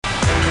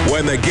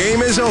When the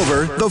game is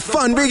over, the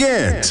fun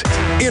begins.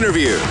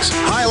 Interviews,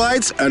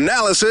 highlights,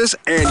 analysis,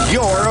 and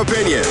your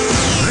opinion.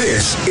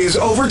 This is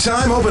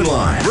Overtime Open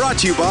Line, brought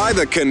to you by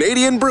the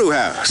Canadian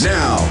Brewhouse.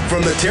 Now,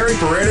 from the Terry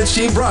Paranych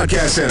Team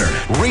Broadcast Center,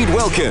 Reed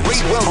Wilkins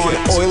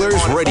on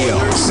Oilers Radio,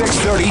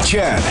 630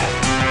 CHED.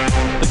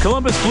 The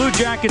Columbus Blue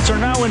Jackets are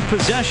now in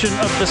possession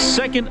of the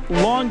second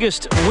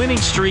longest winning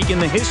streak in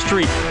the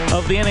history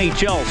of the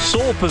NHL.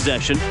 Sole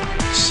possession,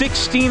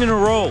 16 in a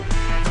row.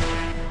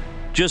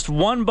 Just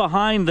one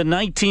behind the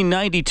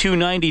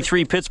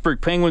 1992-93 Pittsburgh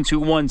Penguins, who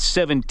won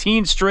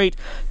 17 straight.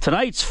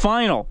 Tonight's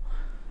final,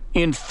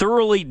 in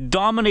thoroughly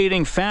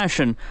dominating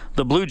fashion,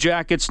 the Blue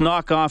Jackets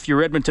knock off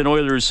your Edmonton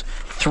Oilers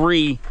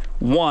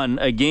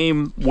 3-1, a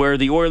game where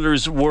the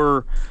Oilers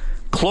were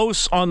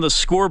close on the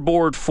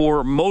scoreboard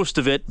for most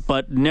of it,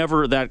 but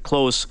never that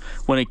close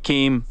when it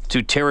came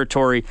to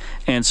territory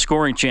and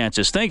scoring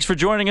chances. Thanks for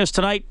joining us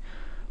tonight.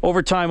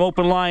 Overtime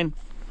Open Line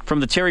from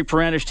the Terry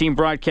Paranych Team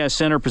Broadcast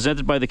Center,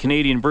 presented by the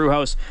Canadian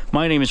Brewhouse.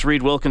 My name is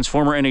Reed Wilkins,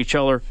 former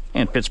NHLer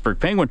and Pittsburgh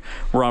Penguin.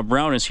 Rob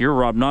Brown is here.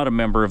 Rob, not a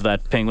member of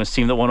that Penguins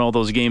team that won all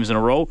those games in a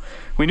row.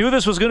 We knew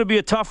this was going to be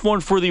a tough one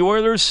for the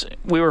Oilers.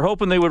 We were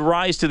hoping they would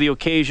rise to the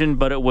occasion,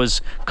 but it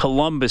was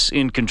Columbus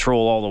in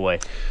control all the way.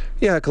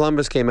 Yeah,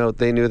 Columbus came out.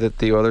 They knew that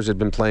the Oilers had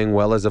been playing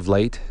well as of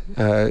late,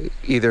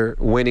 either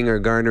winning or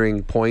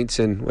garnering points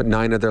in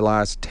 9 of their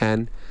last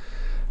 10.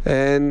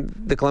 And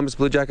the Columbus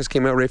Blue Jackets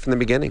came out right from the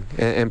beginning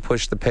and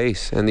pushed the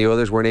pace, and the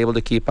Oilers weren't able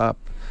to keep up.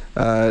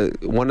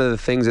 One of the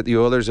things that the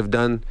Oilers have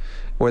done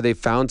where they've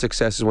found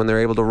success is when they're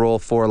able to roll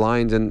 4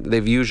 lines, and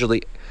they've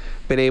usually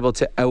been able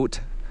to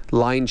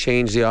line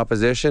change the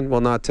opposition.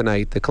 Well, not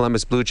tonight. The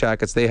Columbus Blue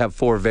Jackets, they have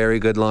 4 very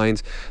good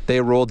lines.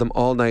 They rolled them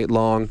all night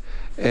long,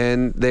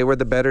 and they were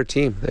the better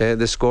team.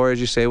 The score,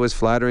 as you say, was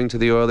flattering to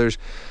the Oilers,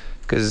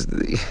 because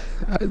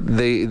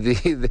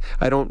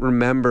I don't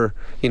remember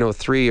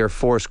 3 or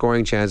 4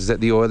 scoring chances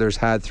that the Oilers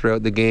had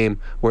throughout the game,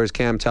 whereas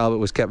Cam Talbot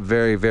was kept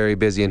very, very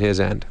busy in his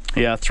end.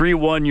 Yeah,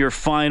 3-1 your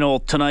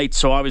final tonight,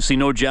 so obviously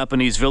no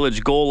Japanese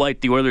Village goal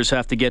light. The Oilers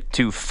have to get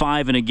to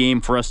 5 in a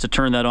game for us to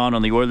turn that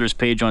on the Oilers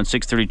page on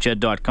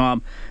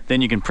 630ched.com.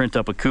 Then you can print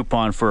up a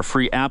coupon for a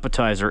free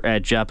appetizer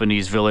at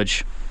Japanese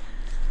Village.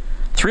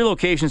 3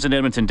 locations in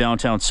Edmonton,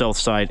 downtown, south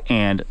side,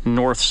 and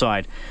north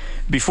side.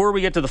 Before we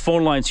get to the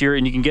phone lines here,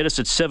 and you can get us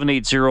at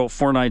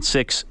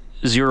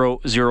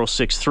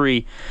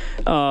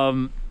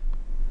 780-496-0063,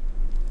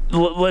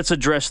 let's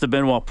address the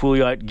Benoit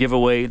Pouliot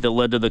giveaway that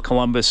led to the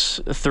Columbus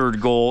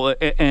third goal.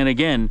 And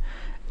again,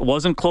 it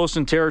wasn't close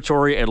in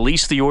territory. At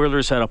least the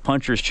Oilers had a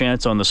puncher's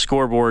chance on the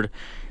scoreboard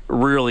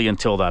really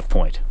until that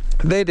point.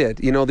 They did.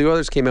 The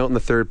Oilers came out in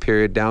the third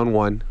period down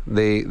 1.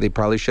 They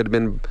probably should have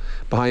been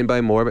behind by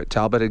more, but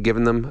Talbot had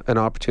given them an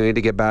opportunity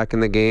to get back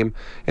in the game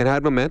and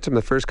had momentum.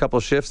 The first couple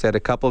shifts, they had a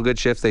couple of good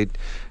shifts. They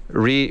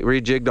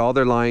rejigged all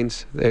their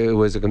lines. It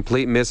was a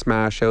complete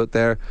mismatch out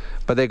there,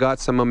 but they got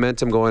some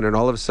momentum going, and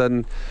all of a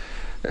sudden,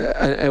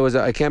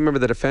 I can't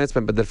remember the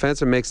defenseman, but the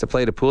defenseman makes the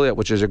play to Pouliot,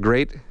 which is a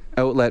great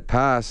outlet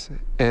pass,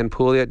 and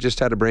Pouliot just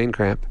had a brain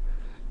cramp.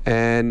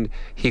 And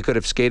he could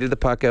have skated the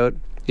puck out.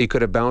 He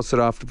could have bounced it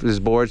off his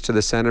boards to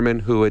the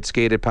centerman who had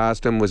skated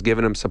past him, was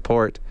giving him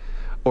support.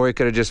 Or he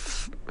could have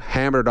just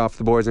hammered it off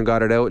the boards and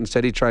got it out.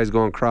 Instead, he tries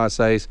going cross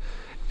ice,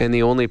 and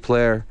the only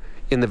player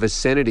in the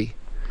vicinity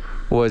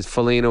was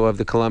Foligno of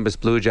the Columbus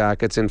Blue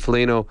Jackets. And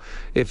Foligno,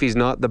 if he's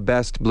not the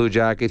best Blue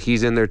Jacket,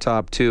 he's in their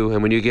top 2.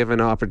 And when you give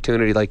an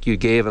opportunity like you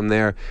gave him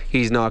there,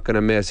 he's not going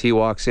to miss. He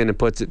walks in and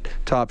puts it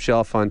top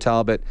shelf on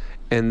Talbot.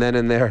 And then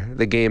in there,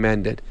 the game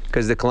ended,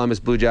 because the Columbus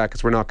Blue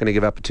Jackets were not going to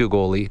give up a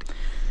 2-goal lead.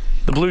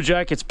 The Blue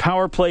Jackets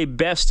power play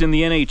best in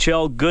the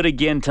NHL. Good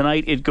again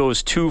tonight. It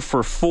goes 2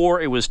 for 4.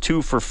 It was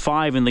 2 for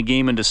 5 in the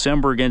game in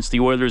December against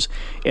the Oilers.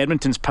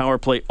 Edmonton's power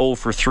play 0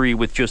 for 3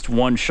 with just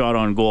 1 shot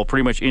on goal.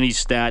 Pretty much any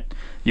stat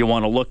you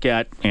want to look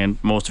at, and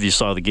most of you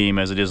saw the game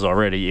as it is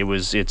already.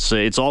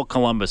 It's all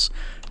Columbus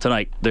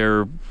tonight.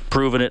 They're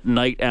proving it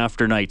night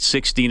after night,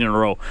 16 in a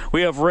row.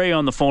 We have Ray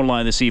on the phone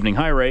line this evening.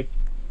 Hi, Ray.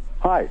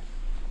 Hi.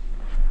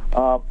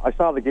 I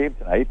saw the game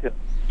tonight.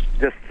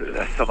 Just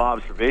some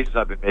observations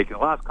I've been making. The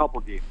last couple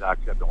of games,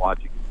 actually, I've been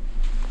watching.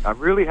 I'm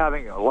really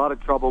having a lot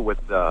of trouble with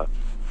the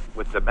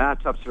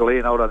matchups they're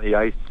laying out on the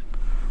ice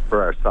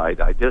for our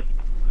side.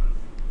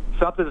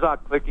 Something's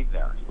not clicking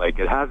there. Like,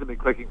 it hasn't been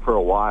clicking for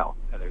a while,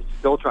 and they're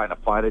still trying to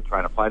find it.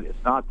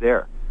 It's not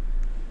there.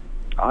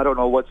 I don't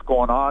know what's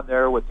going on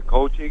there with the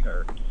coaching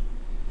or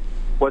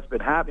what's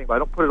been happening, but I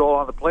don't put it all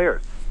on the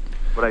players.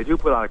 But I do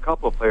put on a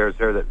couple of players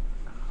there that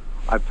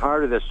I'm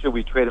tired of this. Should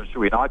we trade them? Should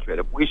we not trade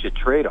them? We should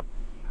trade them.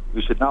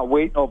 We should not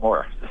wait no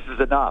more. This is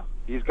enough.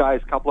 These guys,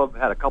 a couple of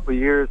them had a couple of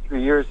years,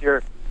 3 years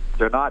here.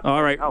 They're not.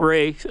 All right, out.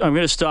 Ray, I'm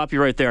going to stop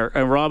you right there.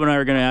 And Rob and I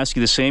are going to ask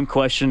you the same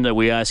question that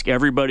we ask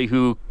everybody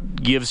who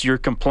gives your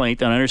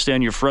complaint. And I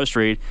understand you're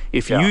frustrated.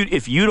 If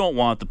you don't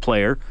want the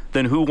player,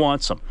 then who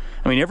wants them?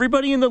 I mean,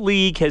 everybody in the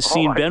league has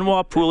seen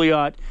Benoit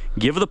Pouliot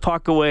give the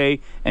puck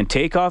away and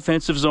take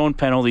offensive zone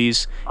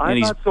penalties.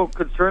 I'm not so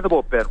concerned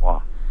about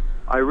Benoit.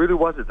 I really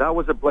wasn't. That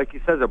was, like he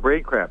says, a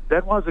brain cramp.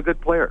 Benoit's a good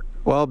player.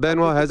 Well,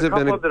 Benoit hasn't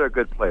been that are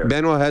good players.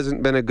 Benoit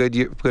hasn't been a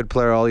good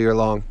player all year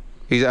long.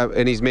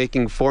 He's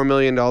making $4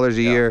 million a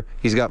year.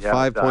 He's got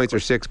 5 points or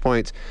 6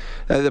 points.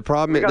 The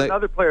problem is, we got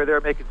another player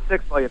there making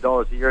 $6 million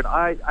a year, and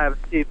I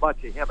haven't seen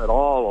much of him at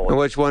all. And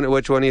which one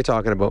are you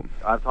talking about?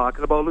 I'm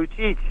talking about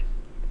Lucic.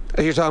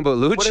 You're talking about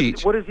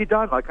Lucic. What has he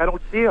done? Like, I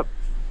don't see him.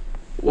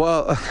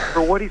 Well,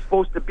 for what he's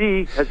supposed to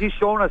be, has he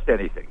shown us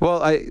anything?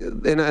 Well,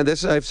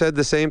 I've said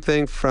the same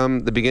thing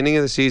from the beginning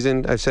of the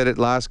season. I've said it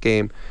last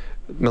game.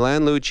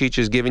 Milan Lucic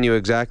is giving you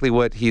exactly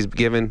what he's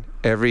given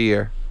every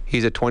year.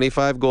 He's a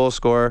 25 goal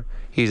scorer.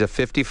 He's a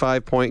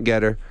 55-point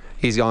getter.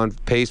 He's on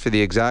pace for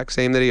the exact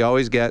same that he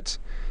always gets.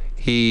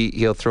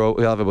 He'll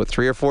have about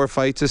 3 or 4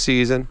 fights a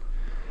season.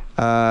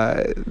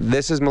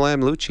 This is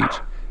Milan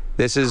Lucic.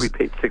 This is. We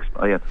paid $6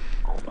 million.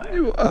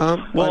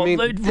 Well, I mean,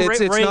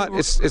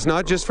 it's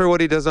not just for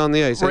what he does on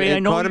the ice. Ray,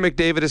 and Connor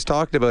McDavid has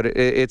talked about it.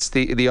 It's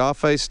the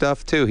off-ice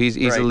stuff too. He's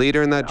a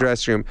leader in that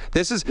dressing room.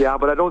 This is. Yeah,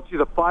 but I don't see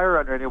the fire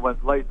under anyone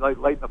lighting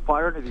the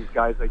fire under these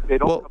guys. Like, they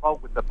don't come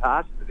out with the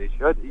passion that they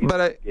should.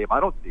 But I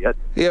don't see it.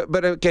 Yeah,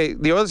 but okay,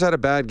 the Oilers had a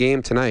bad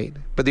game tonight,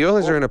 but the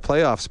Oilers are in a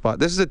playoff spot.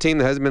 This is a team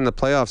that hasn't been in the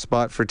playoff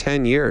spot for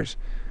 10 years.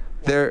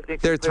 They're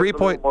 3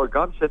 point. More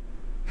gumption.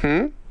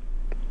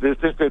 They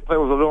think they play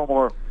with a little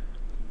more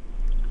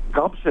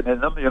gumption in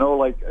them,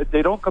 like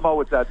they don't come out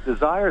with that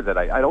desire that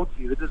I don't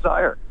see the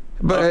desire.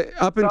 But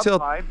up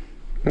until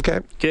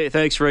Okay,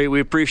 thanks, Ray. We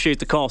appreciate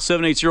the call.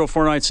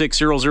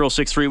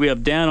 780-496-0063. We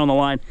have Dan on the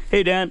line.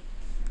 Hey, Dan.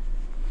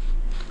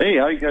 Hey,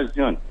 how you guys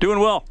doing? Doing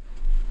well.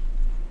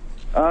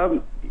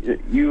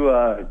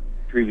 You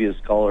previous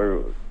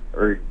caller,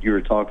 or you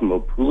were talking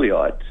about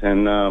Pouliot,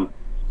 and I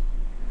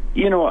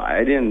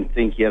didn't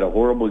think he had a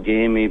horrible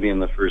game maybe in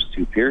the first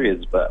 2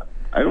 periods, but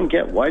I don't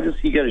get, why does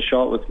he get a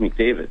shot with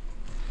McDavid?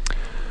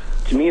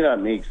 To me, that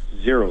makes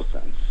 0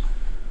 sense.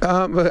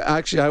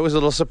 Actually, I was a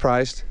little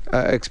surprised,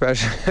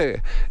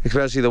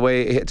 especially the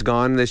way it's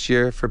gone this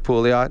year for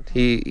Pouliot.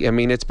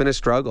 It's been a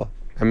struggle.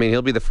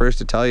 He'll be the first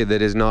to tell you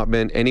that has not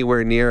been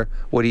anywhere near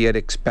what he had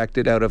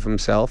expected out of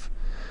himself.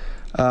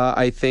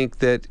 I think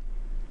that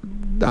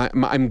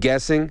I'm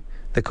guessing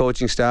the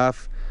coaching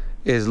staff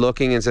is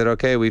looking and said,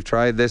 okay, we've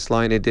tried this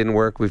line, it didn't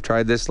work. We've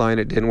tried this line,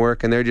 it didn't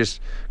work. And they're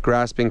just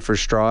grasping for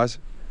straws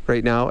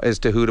right now as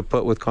to who to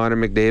put with Connor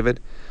McDavid.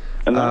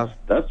 And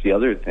that's the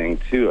other thing,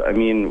 too.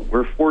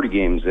 We're 40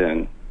 games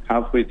in,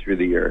 halfway through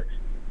the year.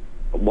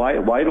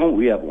 Why don't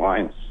we have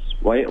lines?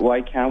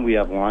 Why can't we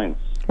have lines?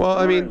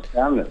 Well,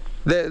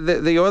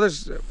 the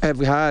Oilers have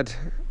had,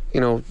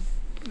 the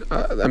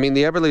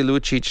Eberle,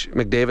 Lucic,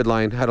 McDavid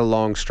line had a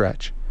long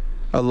stretch.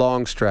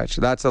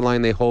 That's the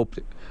line they hoped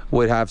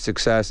would have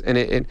success, and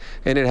it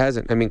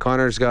hasn't.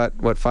 Connor's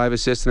got, 5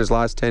 assists in his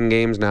last 10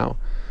 games now.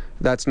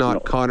 That's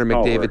not Connor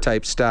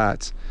McDavid-type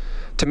stats.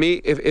 To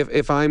me,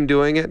 if I'm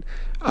doing it,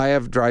 I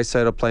have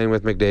Draisaitl playing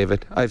with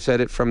McDavid. I've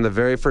said it from the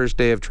very first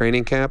day of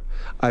training camp.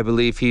 I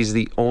believe he's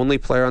the only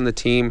player on the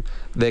team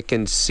that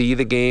can see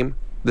the game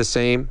the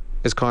same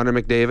as Connor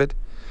McDavid.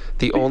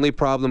 The only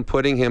problem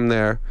putting him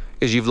there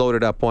is you've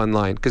loaded up one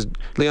line, because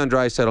Leon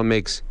Draisaitl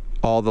makes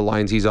all the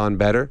lines he's on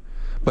better.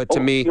 But to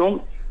me,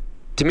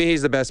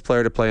 he's the best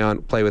player to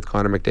play with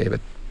Connor McDavid.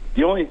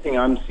 The only thing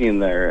I'm seeing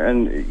there,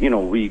 and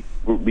we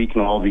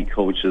can all be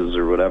coaches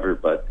or whatever,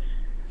 but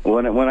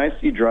when I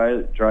see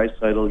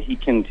Draisaitl, he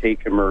can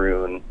take a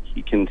Maroon,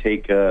 he can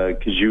take a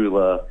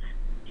Kajula,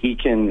 he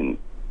can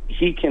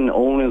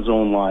own his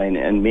own line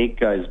and make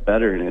guys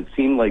better. And it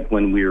seemed like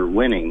when we were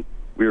winning,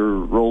 we were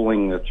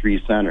rolling the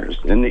 3 centers.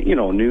 And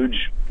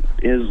Nuge,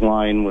 his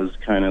line was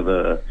kind of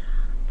the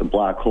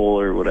black hole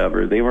or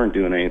whatever. They weren't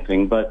doing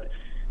anything, but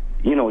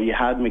you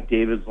had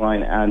McDavid's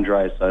line and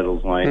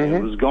Draisaitl's line. Mm-hmm.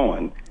 It was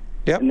going.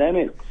 Yep. And then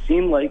it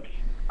seemed like,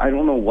 I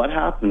don't know what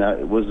happened.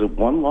 Was it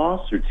 1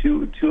 loss or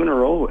two in a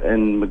row,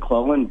 and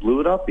McClellan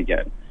blew it up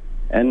again.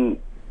 And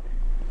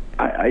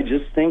I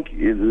just think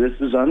this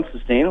is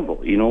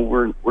unsustainable.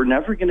 We're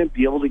never going to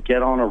be able to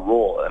get on a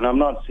roll. And I'm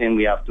not saying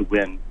we have to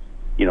win,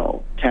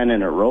 10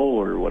 in a row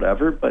or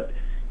whatever, but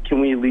can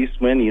we at least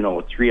win,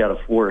 3 out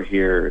of 4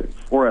 here,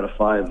 4 out of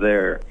 5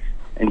 there,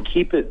 and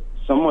keep it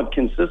somewhat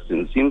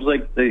consistent? It seems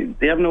like they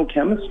have no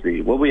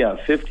chemistry. What we have,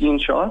 15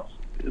 shots?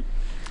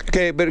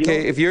 Okay, but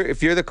if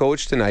you're the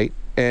coach tonight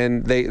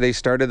and they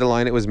started the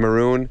line, it was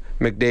Maroon,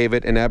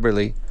 McDavid, and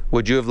Eberle,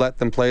 would you have let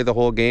them play the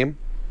whole game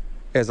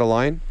as a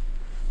line?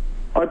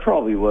 I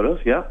probably would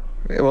have, yeah.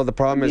 Well, the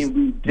problem is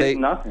we did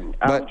nothing.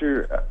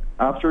 After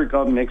it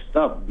got mixed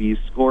up, we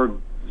scored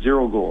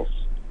 0 goals.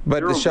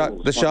 But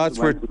the shots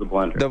were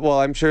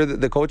I'm sure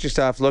that the coaching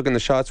staff's looking. The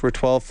shots were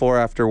 12-4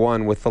 after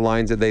 1 with the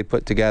lines that they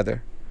put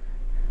together.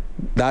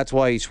 That's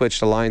why he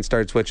switched the lines,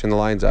 started switching the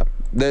lines up.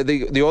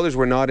 The Oilers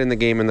were not in the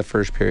game in the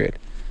first period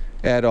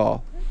at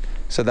all.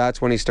 So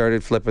that's when he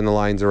started flipping the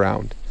lines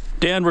around.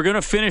 Dan, we're going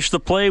to finish the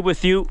play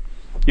with you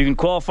You can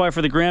qualify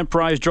for the grand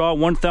prize draw,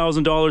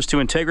 $1,000 to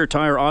Integra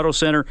Tire Auto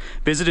Center.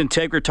 Visit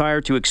Integra Tire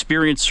to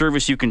experience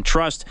service you can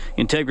trust.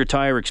 Integra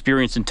Tire,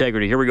 experience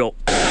integrity. Here we go.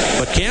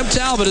 But Cam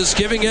Talbot is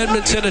giving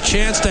Edmonton a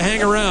chance to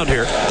hang around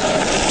here.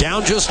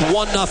 Down just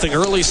 1-0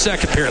 early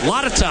second period. A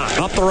lot of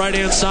time. Up the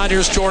right-hand side,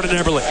 here's Jordan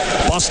Eberle.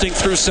 Busting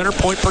through center,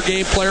 point per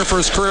game player for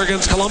his career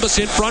against Columbus.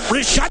 In front,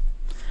 wrist shot.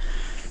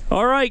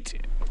 All right.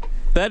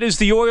 That is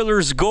the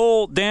Oilers'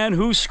 goal. Dan,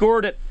 who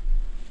scored it?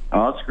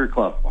 Oscar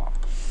Klefbom.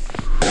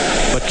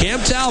 But Cam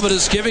Talbot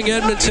is giving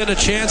Edmonton a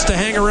chance to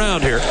hang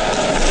around here.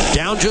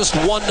 Down just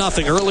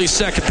 1-0 early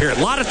second period.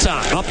 A lot of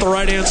time. Up the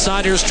right-hand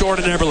side, here's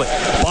Jordan Eberle.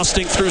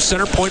 Busting through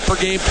center, point per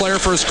game player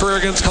for his career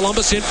against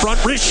Columbus. In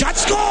front, wrist shot,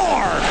 score!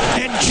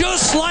 And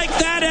just like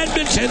that,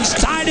 Edmonton's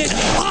tied it.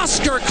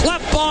 Oscar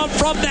Klefbom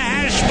from the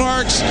hash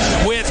marks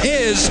with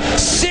his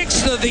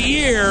 6th of the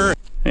year.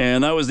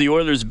 And that was the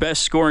Oilers'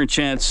 best scoring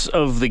chance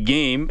of the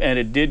game, and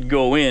it did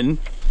go in.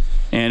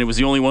 And it was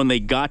the only one they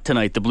got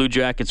tonight. The Blue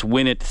Jackets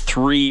win it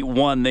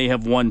 3-1. They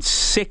have won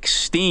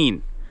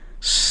 16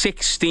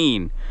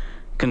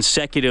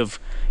 consecutive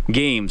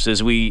games.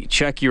 As we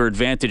check your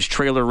Advantage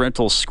Trailer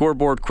Rentals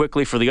scoreboard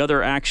quickly for the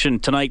other action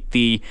tonight,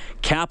 the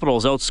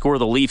Capitals outscore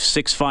the Leafs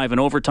 6-5 in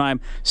overtime.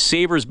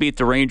 Sabres beat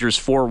the Rangers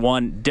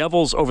 4-1.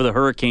 Devils over the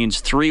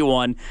Hurricanes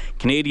 3-1.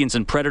 Canadians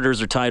and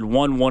Predators are tied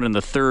 1-1 in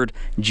the third.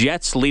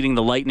 Jets leading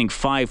the Lightning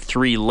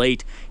 5-3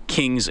 late.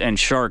 Kings and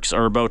Sharks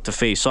are about to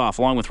face off.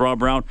 Along with Rob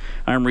Brown,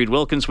 I'm Reed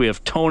Wilkins. We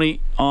have Tony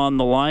on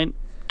the line.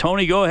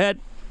 Tony, go ahead.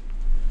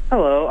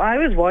 Hello. I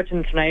was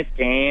watching tonight's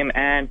game,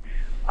 and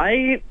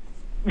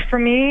for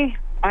me,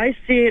 I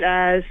see it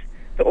as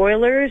the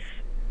Oilers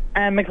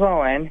and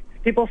McLellan.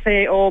 People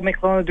say, oh,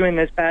 McLellan's doing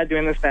this bad.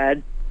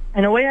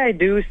 In a way, I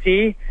do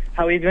see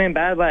how he's doing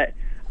bad, but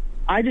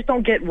I just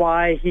don't get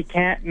why he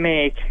can't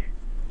make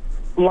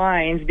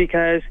lines,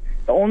 because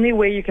the only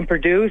way you can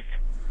produce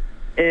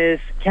is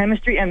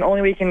chemistry, and the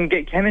only way you can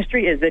get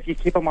chemistry is if you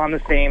keep them on the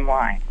same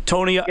line.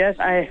 Tony, I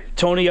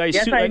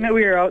admit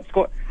we were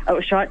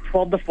outshot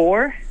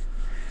 12-4,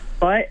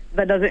 but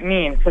that doesn't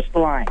mean switch the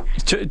line.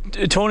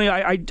 Tony,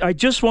 I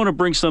just want to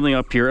bring something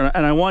up here,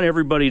 and I want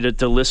everybody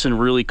to listen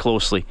really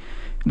closely.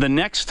 The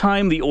next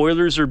time the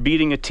Oilers are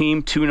beating a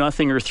team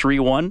 2-0 or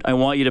 3-1, I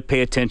want you to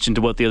pay attention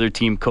to what the other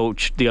team's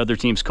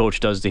coach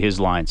does to his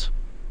lines.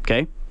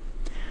 Okay?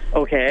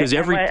 Okay. Because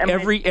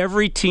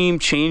every team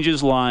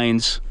changes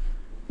lines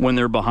when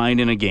they're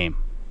behind in a game.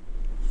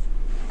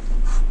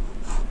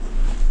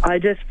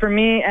 For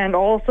me, and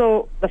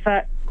also the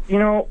fact,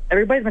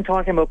 everybody's been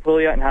talking about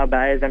Pouliot and how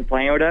bad he's been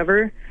playing or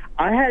whatever.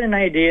 I had an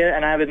idea,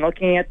 and I've been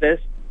looking at this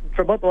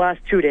for about the last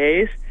 2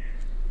 days.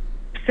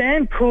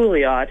 Send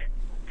Pouliot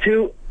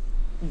to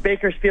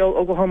Bakersfield,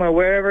 Oklahoma,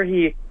 wherever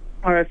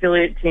our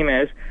affiliate team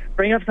is.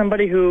 Bring up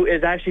somebody who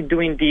is actually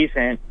doing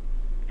decent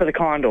for the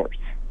Condors.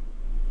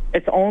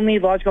 It's the only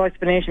logical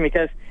explanation,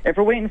 because if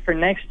we're waiting for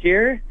next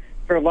year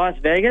for Las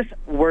Vegas,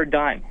 we're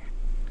done.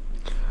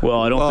 Well,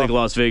 I don't think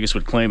Las Vegas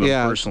would claim him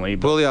personally.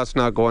 But Pouliot's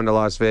not going to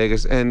Las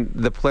Vegas. And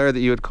the player that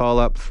you would call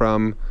up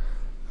from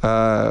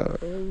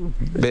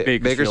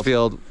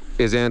Bakersfield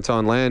is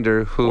Anton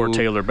Lander, or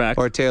Taylor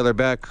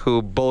Beck,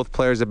 who both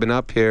players have been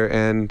up here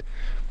and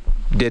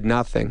did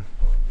nothing.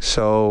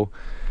 So,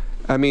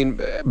 I mean,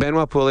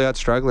 Benoit Pouliot's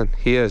struggling.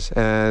 He is,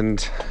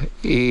 and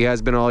he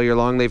has been all year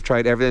long. They've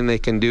tried everything they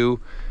can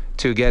do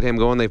to get him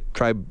going. They've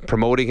tried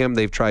promoting him.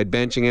 They've tried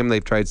benching him.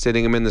 They've tried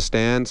sitting him in the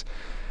stands.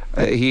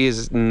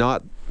 He's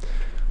not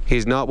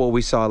what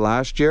we saw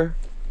last year,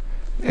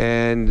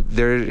 and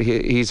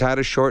he's had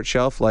a short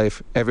shelf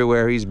life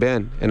everywhere he's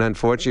been. And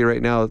unfortunately,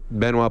 right now,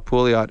 Benoit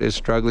Pouliot is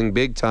struggling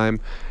big time,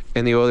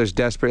 and the Oilers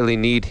desperately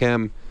need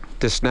him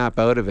to snap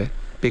out of it,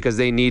 because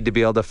they need to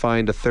be able to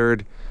find a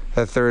third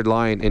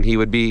line, and he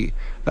would be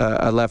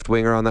a left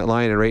winger on that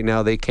line, and right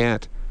now they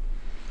can't.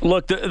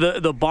 Look,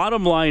 the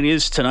bottom line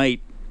is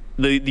tonight,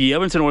 the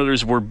Edmonton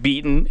Oilers were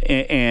beaten,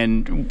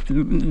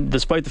 and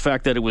despite the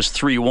fact that it was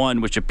 3-1,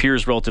 which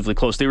appears relatively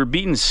close, they were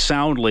beaten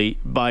soundly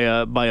by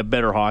a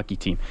better hockey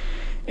team.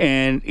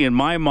 And in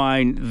my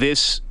mind,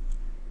 this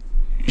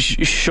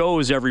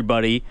shows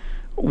everybody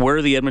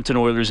where the Edmonton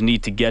Oilers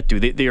need to get to.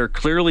 They are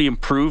clearly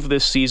improved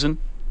this season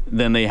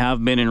than they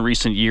have been in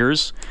recent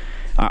years.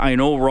 I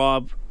know,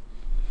 Rob,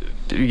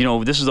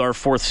 this is our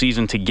 4th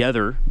season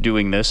together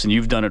doing this, and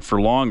you've done it for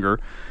longer.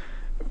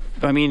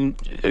 I mean,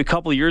 a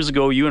couple of years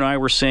ago, you and I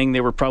were saying they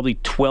were probably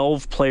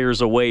 12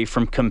 players away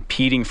from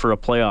competing for a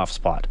playoff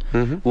spot.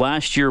 Mm-hmm.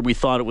 Last year, we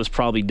thought it was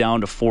probably down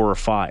to 4 or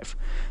 5.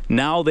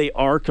 Now they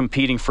are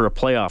competing for a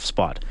playoff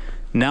spot.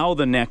 Now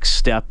the next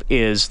step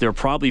is they're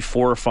probably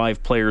 4 or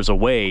 5 players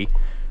away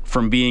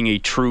from being a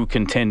true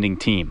contending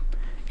team.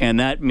 And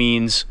that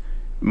means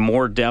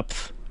more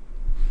depth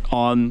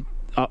on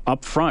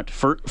up front,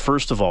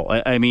 first of all.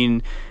 I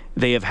mean,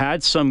 they have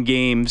had some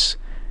games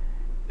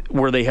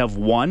where they have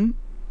won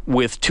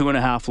with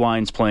 2.5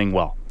 lines playing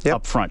well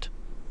up front,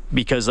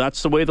 because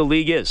that's the way the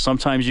league is.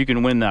 Sometimes you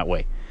can win that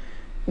way.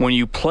 When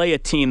you play a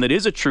team that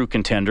is a true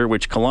contender,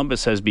 which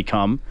Columbus has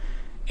become,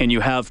 and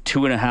you have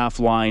 2.5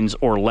 lines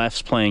or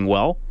less playing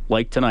well,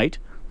 like tonight,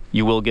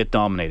 you will get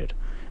dominated.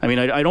 I mean,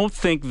 I don't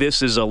think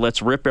this is a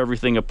let's rip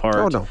everything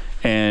apart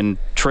and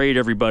trade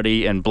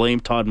everybody and blame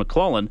Todd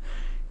McLellan.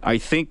 I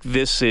think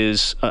this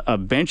is a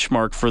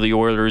benchmark for the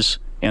Oilers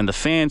and the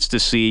fans to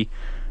see,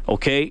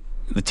 okay,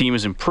 the team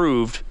has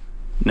improved.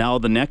 Now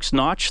the next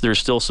notch, there's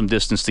still some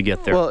distance to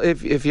get there. Well,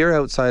 if you're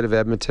outside of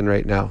Edmonton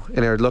right now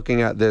and are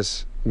looking at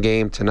this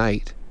game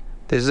tonight,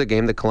 this is a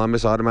game that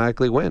Columbus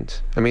automatically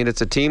wins. I mean,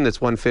 it's a team that's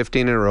won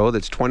 15 in a row,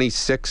 that's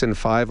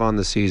 26-5 on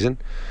the season,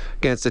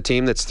 against a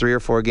team that's 3 or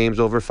 4 games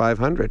over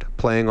 500,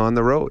 playing on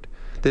the road.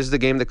 This is the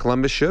game that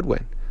Columbus should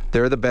win.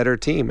 They're the better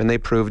team, and they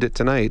proved it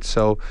tonight.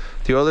 So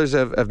the Oilers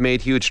have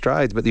made huge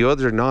strides, but the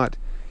Oilers are not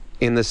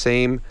in the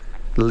same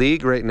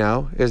league right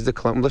now as the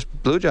Columbus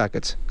Blue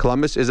Jackets.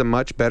 Columbus is a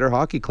much better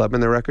hockey club,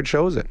 and the record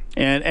shows it.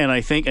 And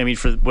I think, I mean,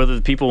 for whether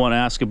the people want to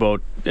ask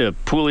about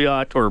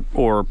Pouliot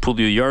or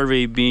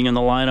Puljujärvi being in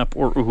the lineup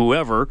or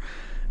whoever,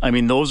 I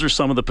mean, those are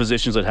some of the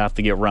positions that have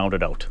to get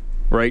rounded out,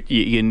 right?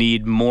 You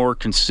need more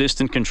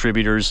consistent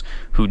contributors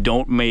who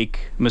don't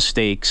make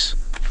mistakes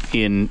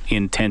in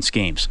tense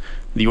games.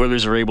 The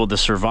Oilers are able to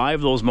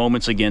survive those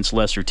moments against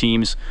lesser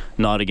teams,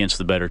 not against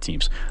the better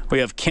teams. We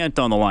have Kent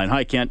on the line.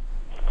 Hi, Kent.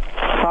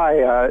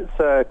 Hi, it's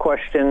a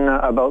question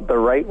about the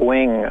right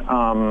wing.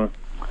 I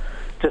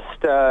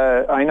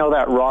know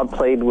that Rob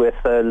played with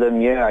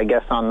Lemieux, I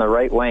guess, on the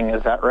right wing.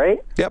 Is that right?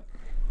 Yep.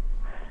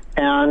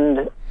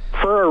 And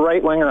for a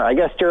right winger, I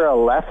guess you're a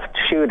left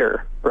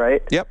shooter,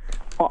 right? Yep.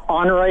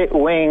 On right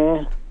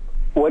wing,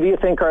 what do you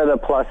think are the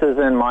pluses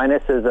and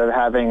minuses of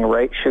having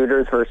right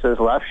shooters versus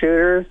left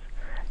shooters?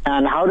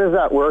 And how does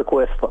that work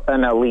with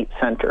an elite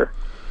center?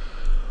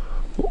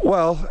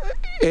 Well,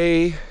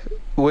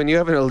 when you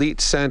have an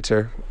elite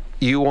center,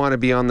 you want to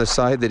be on the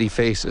side that he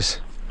faces.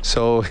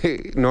 So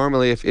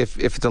normally if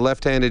it's a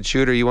left-handed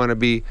shooter, you want to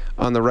be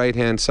on the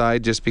right-hand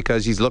side just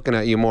because he's looking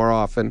at you more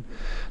often.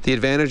 The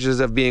advantages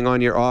of being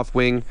on your off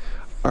wing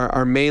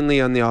are mainly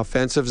on the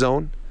offensive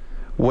zone.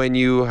 When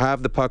you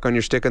have the puck on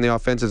your stick in the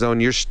offensive zone,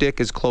 your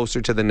stick is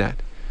closer to the net.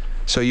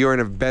 So you're in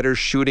a better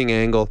shooting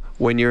angle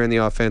when you're in the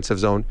offensive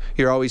zone.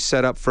 You're always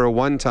set up for a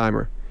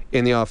one-timer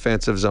in the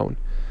offensive zone.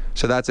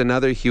 So that's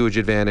another huge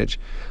advantage.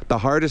 The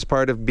hardest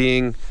part of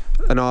being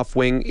an off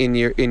wing in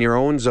your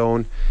own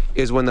zone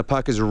is when the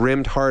puck is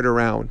rimmed hard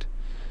around,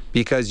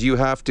 because you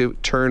have to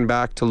turn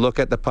back to look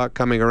at the puck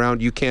coming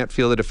around. You can't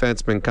feel the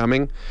defenseman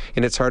coming,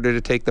 and it's harder to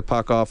take the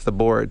puck off the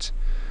boards.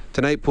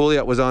 Tonight,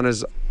 Pouliot was on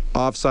his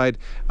offside.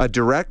 A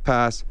direct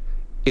pass,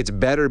 it's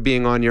better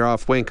being on your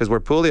off wing, because where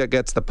Pouliot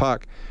gets the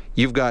puck,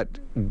 you've got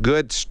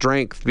good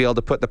strength to be able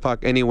to put the puck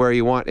anywhere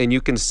you want, and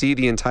you can see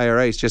the entire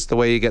ice just the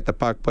way you get the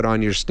puck put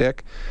on your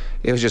stick.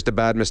 It was just a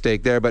bad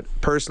mistake there. But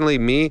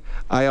personally,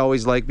 I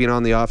always like being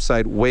on the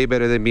offside way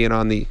better than being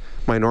on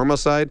my normal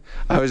side.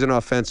 I was an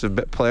offensive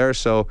player,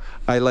 so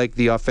I like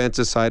the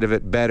offensive side of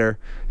it better,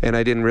 and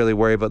I didn't really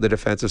worry about the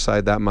defensive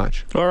side that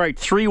much. All right,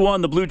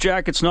 3-1, the Blue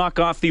Jackets knock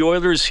off the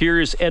Oilers.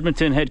 Here's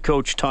Edmonton head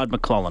coach Todd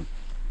McLellan.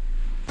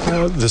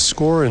 The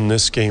score in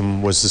this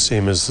game was the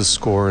same as the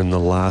score in the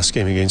last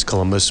game against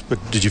Columbus, but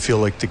did you feel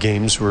like the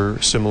games were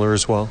similar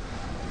as well?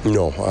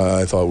 No,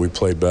 I thought we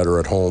played better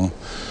at home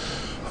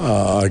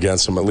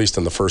against them, at least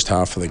in the first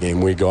half of the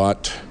game. We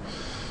got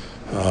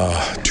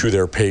to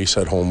their pace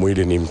at home. We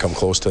didn't even come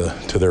close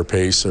to their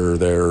pace or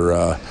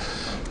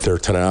their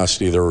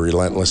tenacity, their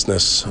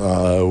relentlessness.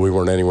 We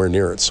weren't anywhere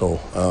near it, so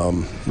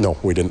no,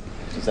 we didn't.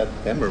 Was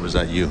that them or was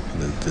that you?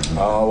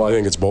 I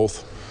think it's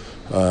both.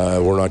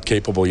 We're not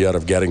capable yet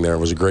of getting there. It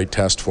was a great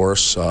test for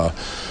us.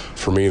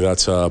 For me,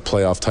 that's a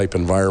playoff-type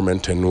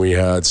environment, and we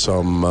had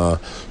some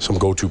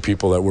go-to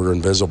people that were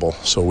invisible.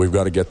 So we've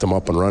got to get them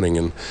up and running,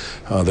 and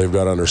they've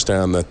got to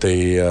understand that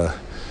they,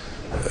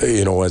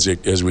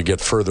 as we get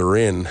further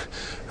in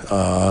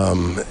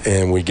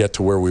and we get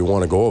to where we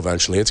want to go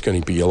eventually, it's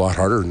going to be a lot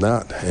harder than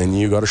that, and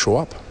you got to show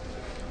up.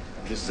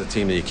 This is a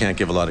team that you can't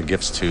give a lot of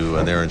gifts to,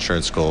 and their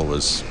insurance goal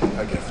was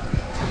a gift.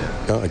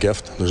 Yeah, a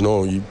gift. There's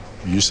no...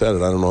 You said it.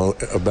 I don't know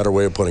a better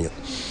way of putting it.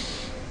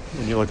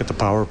 When you look at the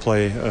power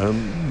play,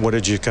 what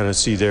did you kind of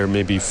see there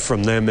maybe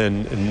from them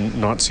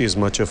and not see as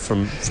much of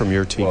from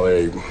your team?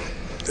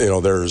 Well,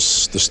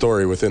 there's the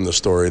story within the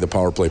story, the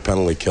power play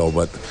penalty kill,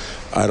 but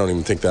I don't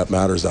even think that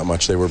matters that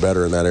much. They were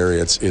better in that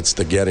area. It's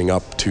the getting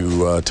up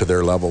to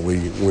their level.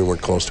 We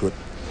weren't close to it.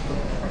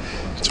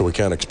 So we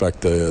can't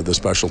expect the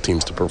special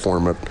teams to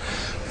perform at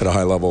a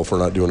high level if we're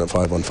not doing it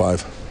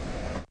 5-on-5.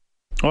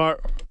 All right.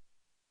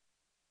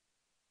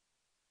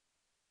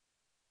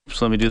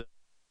 So let me do that.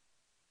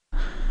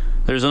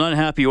 There's an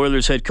unhappy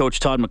Oilers head coach,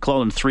 Todd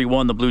McLellan.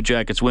 3-1, the Blue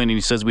Jackets win, and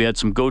he says we had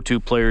some go-to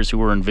players who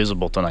were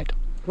invisible tonight.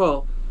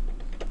 Well,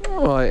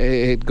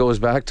 it goes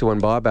back to when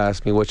Bob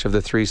asked me which of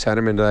the 3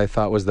 centermen that I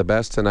thought was the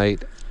best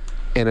tonight,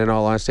 and in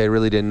all honesty, I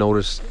really didn't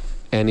notice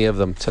any of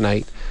them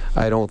tonight.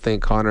 I don't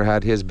think Connor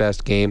had his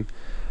best game.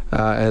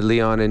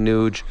 Leon and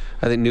Nuge,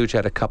 I think Nuge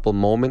had a couple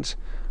moments,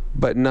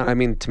 but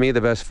to me,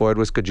 the best forward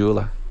was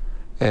Caggiula,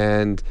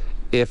 and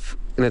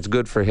it's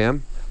good for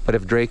him. But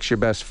if Drake's your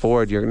best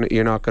forward,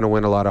 you're not going to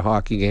win a lot of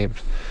hockey games.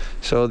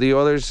 So the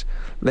Oilers,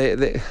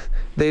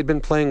 they'd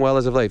been playing well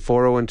as of late,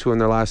 4-0-2 in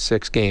their last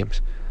 6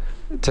 games.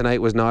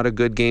 Tonight was not a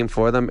good game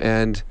for them,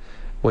 and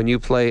when you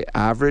play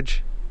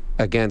average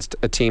against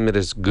a team that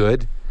is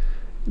good,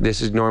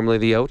 this is normally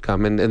the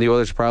outcome. And the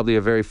Oilers probably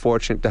are very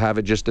fortunate to have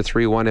it just a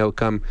 3-1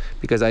 outcome,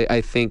 because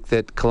I think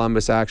that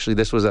Columbus actually,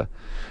 this was a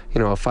 5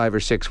 or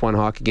 6-1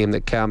 hockey game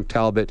that Cam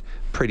Talbot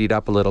prettied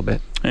up a little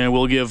bit. And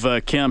we'll give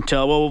Cam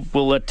Talbot,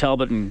 we'll let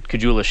Talbot and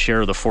Kajula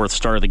share the 4th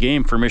star of the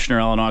game. For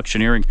Missioner Allen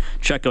Auctioneering,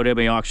 check out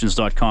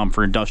MAauctions.com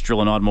for industrial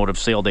and automotive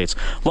sale dates.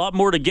 A lot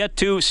more to get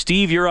to.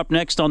 Steve, you're up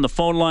next on the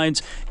phone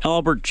lines.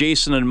 Albert,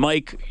 Jason, and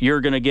Mike, you're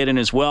going to get in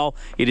as well.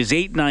 It is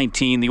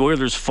 8:19. The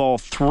Oilers fall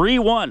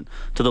 3-1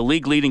 to the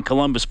league-leading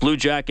Columbus Blue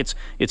Jackets.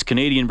 It's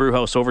Canadian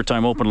Brewhouse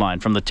Overtime Open Line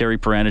from the Terry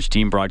Peranich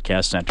Team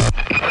Broadcast Center.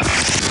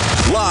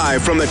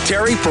 Live from the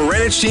Terry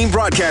Peranich Team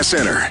Broadcast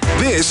Center,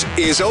 this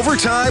is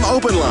Overtime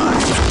Open Line.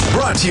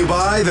 Brought to you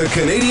by the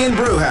Canadian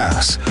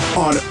Brewhouse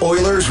on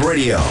Oilers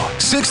Radio,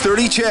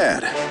 630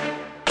 CHED.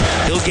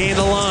 He'll gain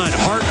the line.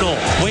 Hartnell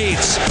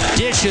waits,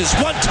 dishes,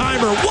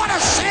 one-timer. What a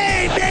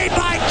save made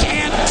by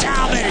Cam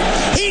Talbot.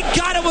 He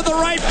got it with the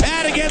right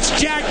pad against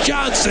Jack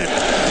Johnson.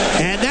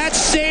 And that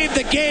saved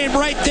the game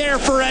right there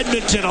for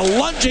Edmonton. A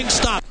lunging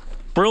stop.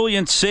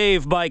 Brilliant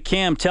save by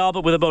Cam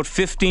Talbot with about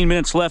 15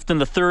 minutes left in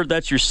the third.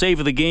 That's your save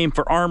of the game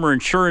for Armor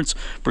Insurance.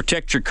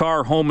 Protect your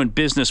car, home, and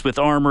business with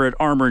Armor at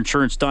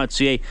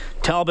armorinsurance.ca.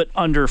 Talbot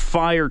under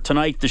fire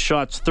tonight. The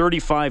shot's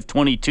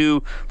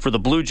 35-22 for the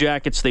Blue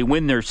Jackets. They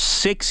win their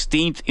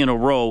 16th in a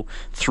row,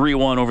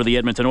 3-1 over the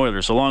Edmonton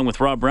Oilers. Along with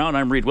Rob Brown,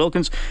 I'm Reed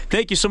Wilkins.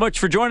 Thank you so much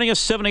for joining us.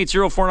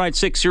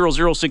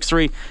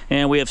 780-496-0063.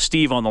 And we have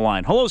Steve on the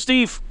line. Hello,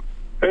 Steve.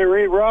 Hey,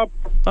 Reed, Rob.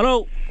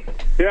 Hello.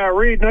 Yeah,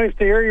 Reed, nice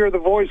to hear you're the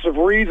voice of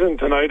reason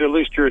tonight. At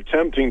least you're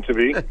attempting to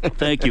be.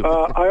 Thank you.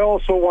 I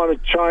also want to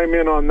chime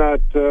in on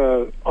that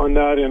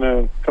in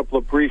a couple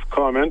of brief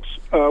comments.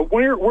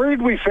 Where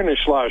did we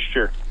finish last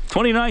year?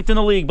 29th in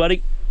the league,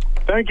 buddy.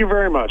 Thank you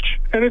very much.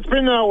 And it's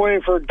been that way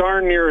for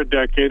darn near a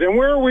decade. And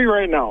where are we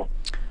right now?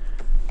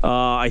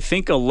 I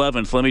think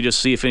 11th. Let me just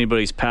see if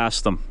anybody's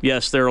passed them.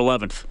 Yes, they're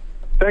 11th.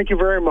 Thank you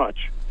very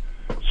much.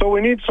 So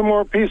we need some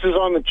more pieces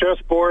on the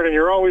chessboard, and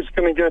you're always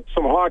going to get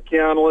some hockey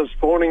analysts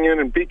phoning in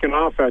and beaking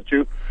off at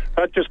you.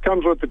 That just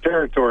comes with the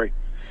territory.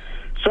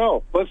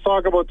 So let's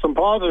talk about some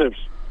positives.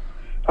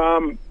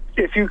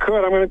 If you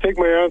could, I'm going to take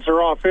my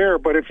answer off air,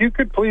 but if you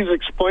could please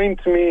explain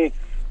to me,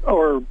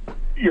 or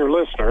your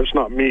listeners,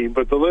 not me,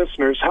 but the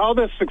listeners, how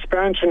this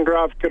expansion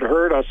draft could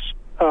hurt us.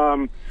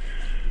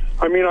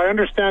 I mean, I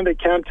understand they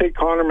can't take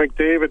Connor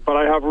McDavid, but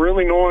I have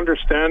really no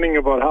understanding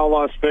about how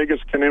Las Vegas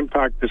can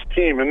impact this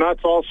team. And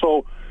that's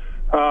also,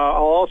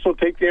 I'll also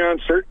take the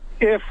answer,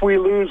 if we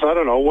lose, I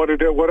don't know,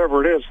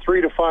 whatever it is,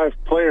 3 to 5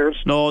 players.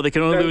 No, they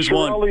can only lose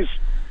one.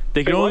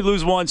 They can only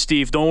lose one,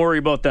 Steve. Don't worry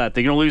about that.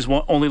 They can only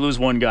lose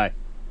one guy.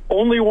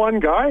 Only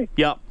one guy?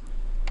 Yeah.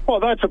 Well,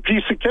 that's a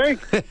piece of cake.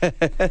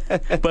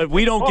 But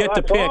we don't get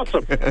to pick.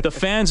 Awesome. The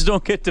fans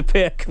don't get to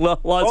pick.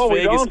 Las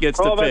Vegas gets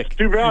to pick. That's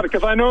too bad,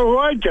 because I know who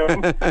I'd give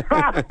them.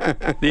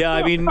 Yeah,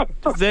 I mean,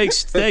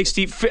 thanks,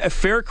 Steve.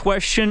 Fair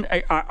question.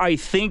 I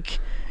think,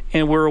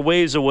 and we're a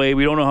ways away.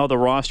 We don't know how the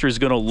roster is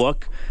going to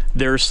look.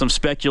 There's some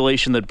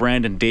speculation that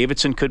Brandon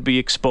Davidson could be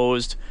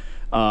exposed.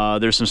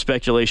 There's some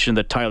speculation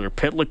that Tyler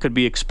Pitlick could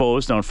be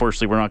exposed. Now,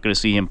 unfortunately, we're not going to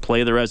see him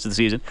play the rest of the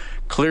season.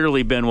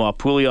 Clearly, Benoit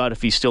Pouliot,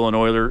 if he's still an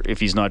Oiler,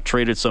 if he's not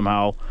traded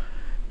somehow,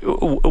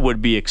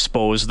 would be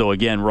exposed. Though,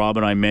 again, Rob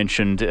and I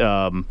mentioned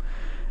I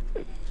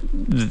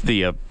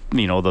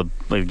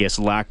guess,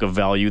 lack of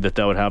value that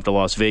would have to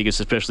Las Vegas,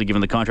 especially given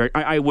the contract.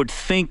 I would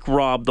think,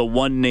 Rob, the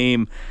one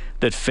name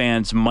that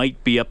fans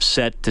might be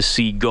upset to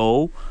see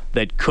go,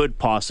 that could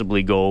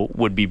possibly go,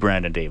 would be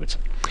Brandon Davidson.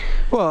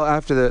 Well,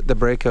 after the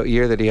breakout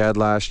year that he had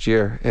last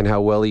year and how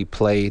well he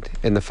played,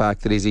 and the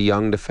fact that he's a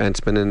young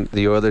defenseman, and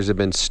the Oilers have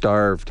been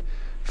starved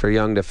for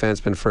young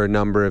defensemen for a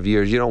number of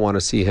years, you don't want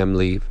to see him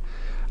leave.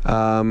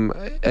 I'm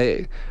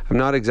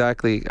not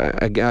exactly.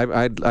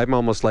 I'm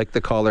almost like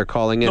the caller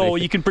calling in. No,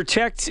 you can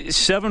protect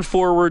 7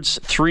 forwards,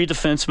 3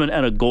 defensemen,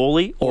 and a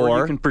goalie, or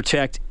you can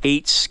protect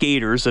 8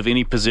 skaters of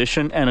any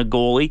position and a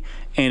goalie.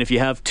 And if you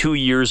have 2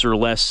 years or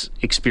less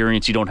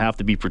experience, you don't have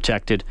to be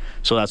protected.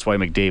 So that's why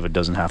McDavid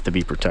doesn't have to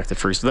be protected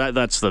first.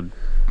 That's the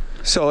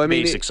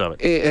basics of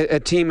it. A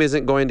team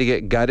isn't going to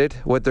get gutted.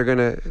 What they're going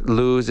to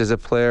lose is a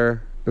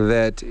player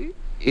that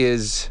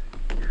is,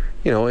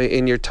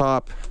 in your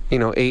top,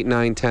 8,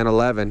 9, 10,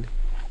 11.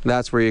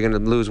 That's where you're going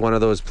to lose one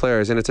of those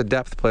players. And it's a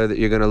depth player that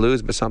you're going to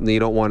lose, but something you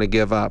don't want to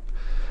give up.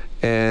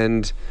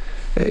 And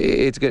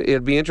it'll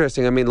be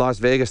interesting. I mean, Las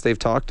Vegas, they've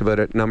talked about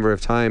it a number of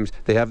times.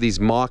 They have these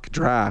mock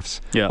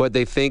drafts. Yeah. What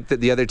they think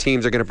that the other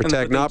teams are going to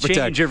protect, not protect.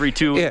 Change every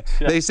 2 weeks.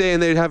 Yeah. They say,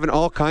 and they're having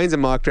all kinds of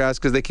mock drafts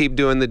because they keep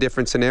doing the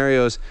different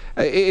scenarios.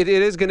 It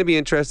is going to be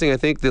interesting. I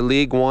think the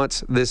league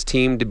wants this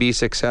team to be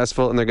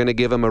successful, and they're going to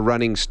give them a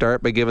running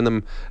start by giving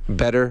them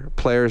better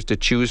players to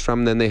choose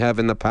from than they have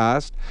in the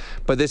past.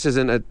 But this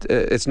isn't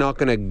it's not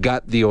going to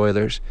gut the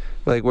Oilers.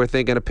 Like, we're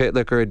thinking a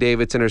Pitlick or a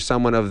Davidson or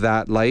someone of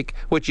that like,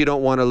 which you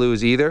don't want to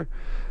lose either.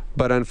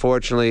 But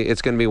unfortunately,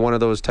 it's going to be one of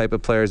those type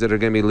of players that are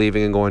going to be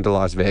leaving and going to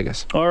Las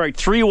Vegas. All right,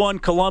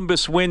 3-1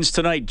 Columbus wins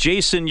tonight.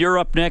 Jason, you're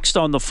up next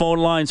on the phone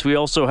lines. We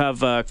also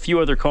have a few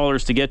other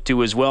callers to get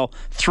to as well.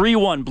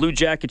 3-1 Blue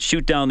Jackets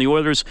shoot down the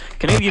Oilers.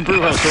 Canadian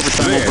Brewhouse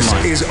Overtime Open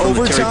Line. This is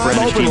Overtime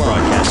Open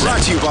Line,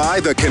 brought to you by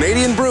the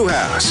Canadian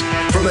Brewhouse.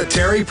 From the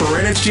Terry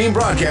Perenich Team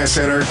Broadcast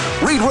Center,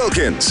 Reed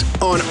Wilkins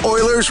on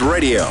Oilers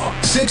Radio,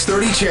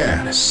 630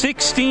 CHED.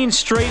 16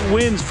 straight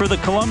wins for the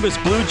Columbus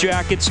Blue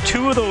Jackets.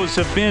 2 of those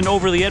have been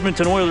over the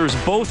Edmonton Oilers,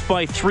 both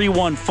by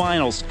 3-1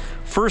 finals.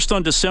 First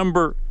on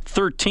December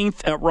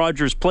 13th at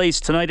Rogers Place,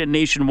 tonight at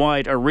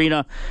Nationwide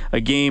Arena, a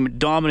game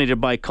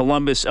dominated by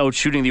Columbus,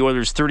 outshooting the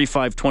Oilers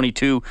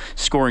 35-22,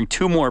 scoring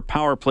 2 more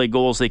power play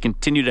goals. They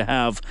continue to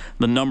have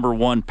the number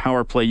 1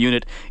 power play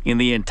unit in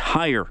the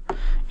entire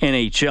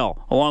NHL.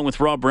 Along with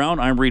Rob Brown,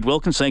 I'm Reed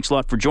Wilkins. Thanks a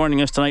lot for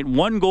joining us tonight.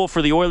 1 goal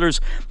for the Oilers.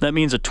 That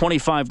means a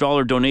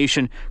 $25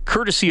 donation,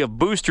 courtesy of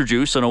Booster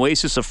Juice, an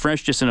oasis of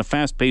freshness in a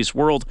fast-paced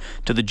world,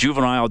 to the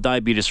Juvenile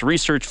Diabetes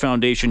Research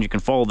Foundation. You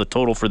can follow the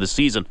total for the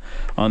season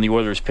on the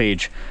Oilers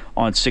page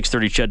on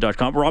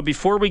 630ched.com. Rob,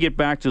 before we get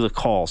back to the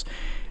calls,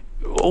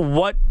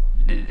 what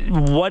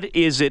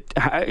is it,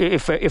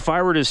 if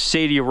I were to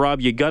say to you, Rob,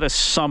 you got to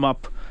sum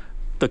up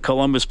the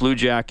Columbus Blue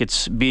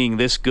Jackets being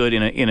this good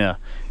in a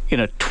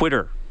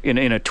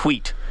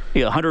tweet,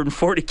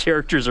 140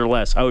 characters or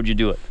less, how would you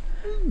do it?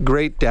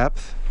 Great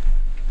depth,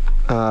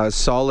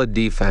 solid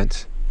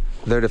defense.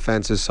 Their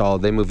defense is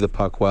solid. They move the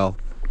puck well.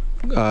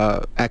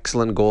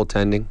 Excellent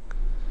goaltending.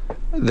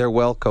 They're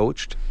well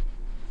coached.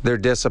 They're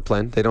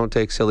disciplined. They don't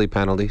take silly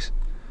penalties.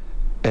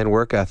 And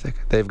work ethic.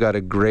 They've got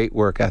a great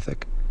work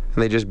ethic.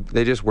 And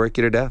they just work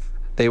you to death.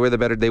 They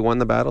won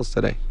the battles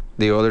today.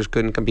 The Oilers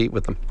couldn't compete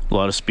with them. A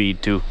lot of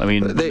speed, too. I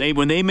mean,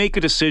 when they make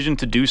a decision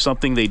to do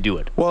something, they do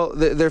it. Well,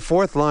 their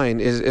fourth line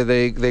is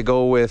they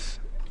go with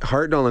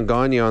Hartnell and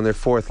Gagne on their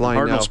fourth line.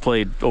 Hartnell's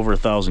played over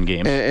 1,000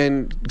 games.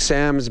 And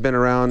Sam's been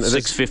around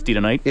 650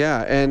 tonight.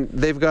 Yeah, and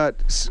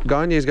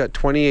Gagne's got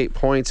 28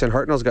 points and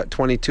Hartnell's got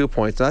 22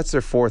 points. That's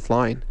their fourth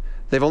line.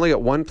 They've only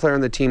got 1 player on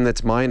the team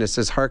that's minus.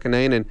 Is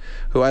Harkinainen,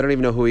 who I don't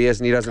even know who he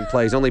is, and he doesn't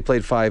play. He's only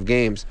played 5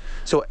 games.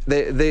 So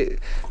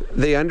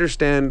they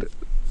understand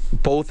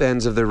both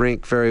ends of the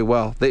rink very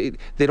well. They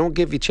don't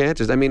give you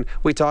chances. I mean,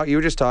 you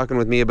were just talking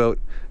with me about,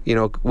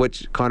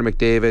 which Connor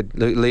McDavid,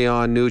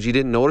 Leon, Nuge, you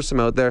didn't notice them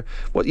out there.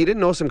 Well, you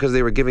didn't notice them because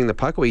they were giving the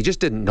puck away. You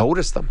just didn't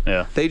notice them.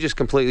 Yeah. They just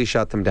completely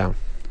shut them down.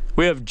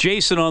 We have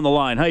Jason on the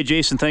line. Hi,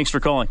 Jason. Thanks for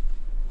calling.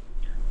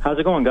 How's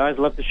it going, guys?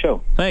 Love the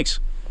show.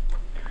 Thanks.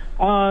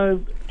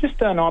 Just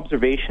an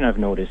observation I've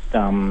noticed.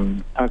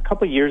 A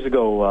couple of years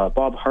ago,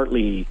 Bob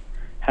Hartley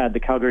had the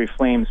Calgary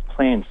Flames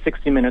playing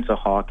 60 minutes of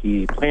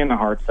hockey, playing their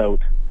hearts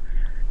out.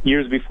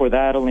 Years before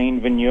that,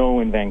 Alain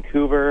Vigneault in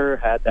Vancouver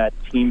had that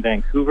team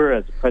Vancouver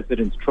as the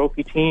President's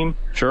Trophy team,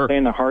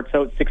 playing their hearts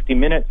out 60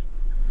 minutes.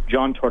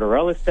 John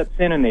Tortorella steps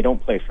in and they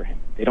don't play for him.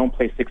 They don't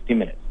play 60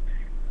 minutes.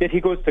 Yet he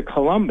goes to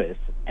Columbus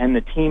and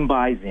the team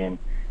buys in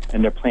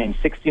and they're playing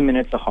 60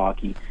 minutes of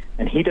hockey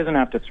and he doesn't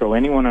have to throw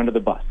anyone under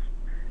the bus.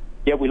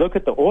 Yet we look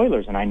at the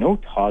Oilers, and I know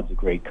Todd's a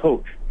great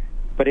coach,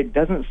 but it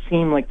doesn't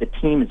seem like the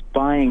team is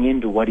buying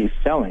into what he's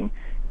selling,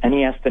 and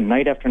he has to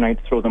night after night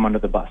throw them under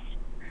the bus.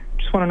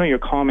 Just want to know your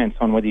comments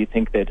on whether you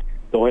think that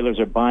the Oilers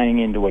are buying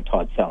into what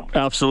Todd's selling.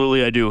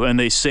 Absolutely, I do, and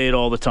they say it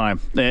all the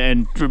time.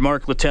 And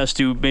Mark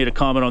Letestu made a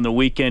comment on the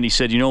weekend. He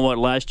said, you know what,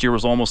 last year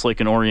was almost like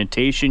an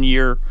orientation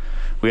year.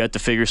 We had to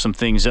figure some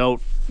things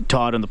out.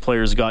 Todd and the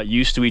players got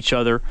used to each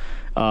other.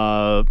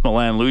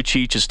 Milan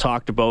Lucic has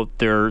talked about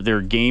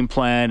their game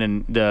plan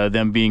and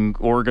them being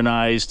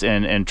organized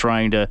and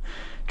trying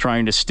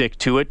to stick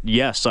to it.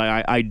 Yes,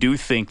 I do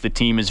think the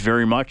team is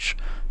very much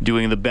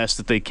doing the best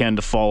that they can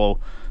to follow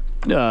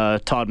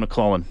Todd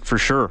McLellan, for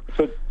sure.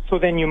 So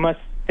then you must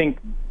think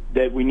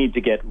that we need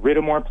to get rid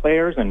of more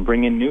players and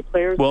bring in new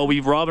players? Well,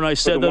 Rob and I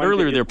said that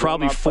earlier. They're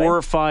probably 4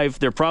 or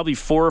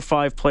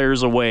 5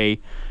 players away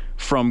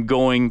from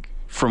going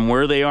from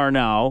where they are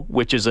now,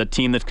 which is a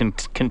team that can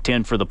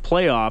contend for the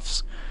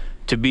playoffs,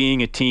 to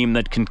being a team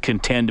that can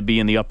contend to be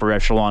in the upper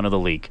echelon of the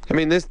league. I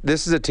mean, this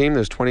is a team that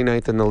was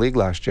 29th in the league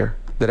last year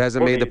that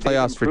hasn't made the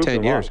playoffs for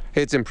 10 years.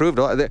 It's improved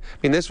a lot. I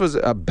mean, this was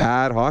a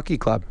bad hockey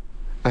club.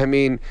 I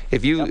mean,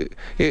 it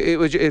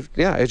was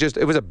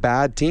a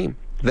bad team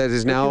that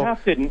is now.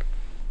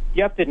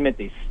 You have to admit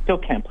they still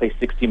can't play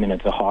 60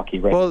 minutes of hockey,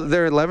 right? Well,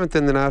 they're 11th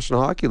in the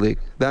National Hockey League.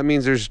 That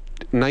means there's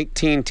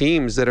 19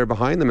 teams that are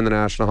behind them in the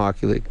National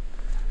Hockey League.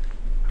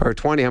 Or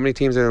 20. How many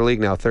teams are in the league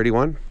now?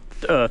 31?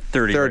 30.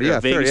 30, yeah.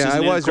 30. Yeah,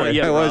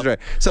 I was right.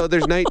 So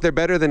they're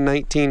better than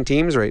 19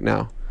 teams right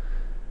now.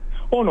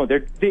 Oh, no,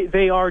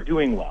 they are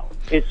doing well.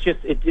 It's just,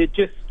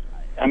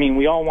 I mean,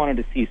 we all wanted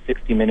to see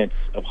 60 minutes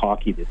of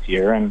hockey this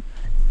year, and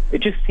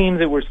it just seems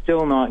that we're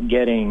still not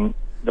getting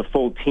the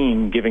full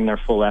team giving their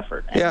full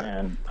effort.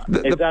 And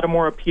is that a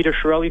more a Peter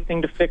Chiarelli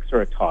thing to fix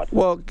or a Todd?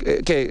 Well,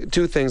 okay,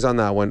 two things on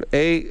that one.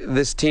 A,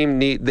 this team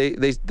the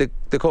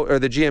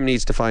GM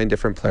needs to find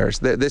different players.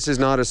 This is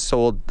not a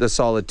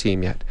solid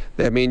team yet.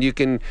 I mean, you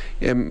can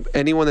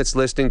anyone that's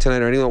listening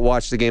tonight or anyone that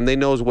watched the game, they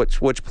knows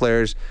which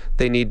players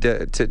they need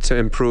to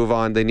improve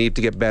on. They need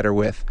to get better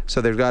with. So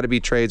there's got to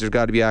be trades. There's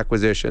got to be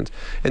acquisitions.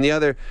 And the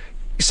other.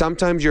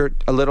 Sometimes you're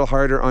a little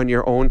harder on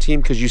your own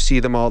team because you see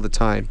them all the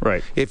time.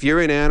 Right. If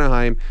you're in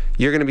Anaheim,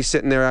 you're going to be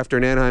sitting there after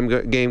an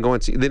Anaheim game going,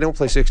 they don't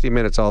play 60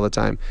 minutes all the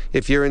time.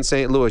 If you're in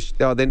St. Louis,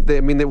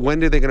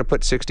 when are they going to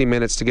put 60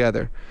 minutes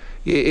together?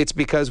 It's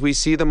because we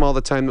see them all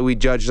the time that we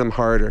judge them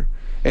harder.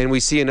 And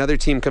we see another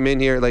team come in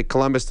here like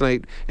Columbus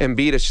tonight and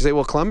beat us. You say,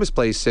 well, Columbus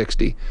plays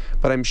 60.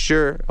 But I'm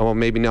sure, well,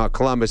 maybe not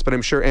Columbus, but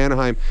I'm sure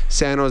Anaheim,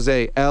 San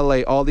Jose,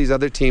 LA, all these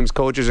other teams,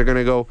 coaches are going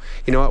to go,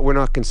 you know what, we're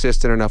not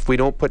consistent enough. We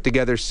don't put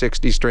together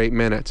 60 straight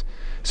minutes.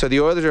 So the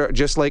Oilers are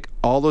just like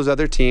all those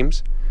other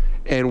teams,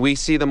 and we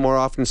see them more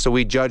often, so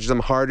we judge them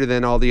harder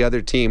than all the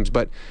other teams.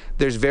 But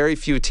there's very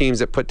few teams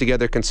that put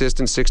together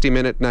consistent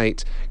 60-minute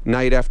nights,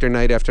 night after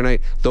night after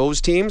night.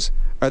 Those teams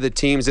are the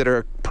teams that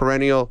are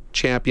perennial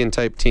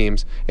champion-type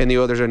teams, and the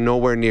Oilers are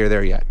nowhere near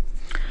there yet.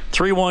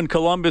 3-1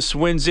 Columbus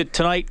wins it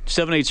tonight.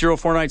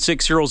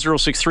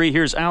 780-496-0063.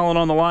 Here's Alan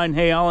on the line.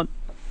 Hey, Alan.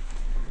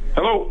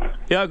 Hello.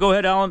 Yeah, go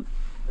ahead, Alan.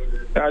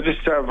 I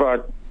just have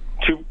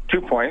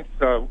two points.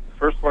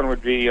 First one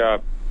would be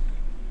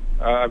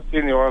I've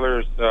seen the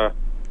Oilers,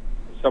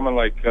 someone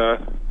like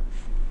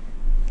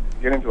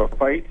get into a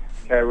fight,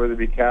 whether it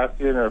be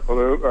Cassian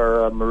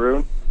or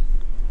Maroon,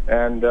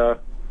 and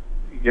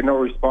you get no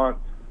response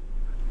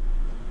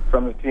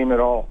from the team at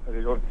all.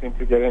 They don't seem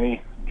to get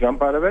any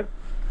jump out of it.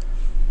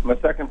 My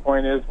second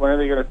point is, when are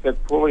they going to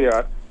set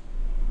Pouliot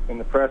in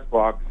the press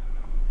box?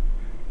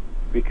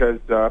 Because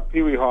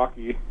Pee Wee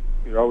hockey,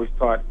 you're always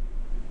taught,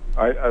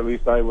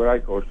 when I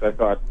coached, I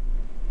thought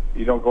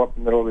you don't go up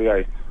the middle of the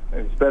ice,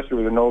 and especially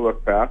with a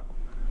no-look pass.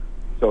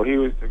 So he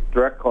was a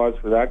direct cause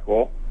for that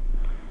goal.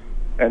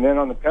 And then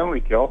on the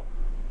penalty kill,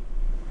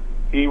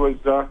 he was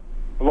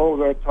below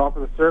the top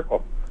of the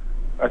circle.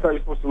 I thought you're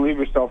supposed to leave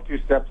yourself 2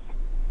 steps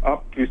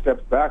up, 2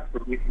 steps back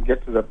so you can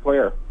get to the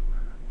player.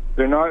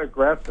 They're not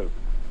aggressive.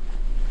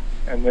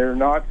 And they're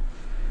not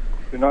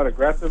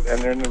aggressive,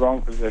 and they're in the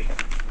wrong position.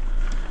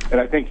 And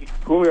I think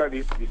Pouliot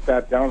needs to be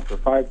sat down for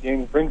 5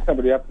 games. Bring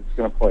somebody up that's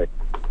going to play.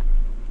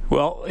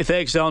 Well,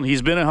 thanks, Alan.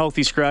 He's been a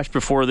healthy scratch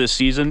before this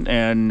season,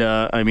 and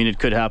it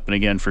could happen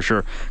again for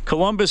sure.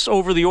 Columbus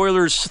over the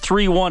Oilers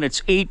 3-1.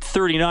 It's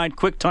 8:39.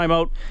 Quick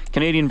timeout.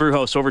 Canadian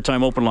Brewhouse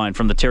Overtime Open Line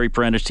from the Terry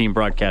Perenich Team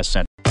Broadcast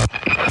Center.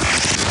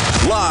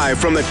 Live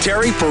from the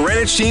Terry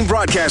Perenich Team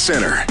Broadcast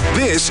Center,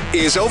 this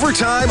is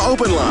Overtime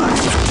Open Line.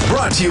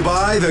 Brought to you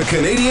by the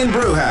Canadian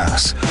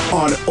Brewhouse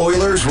on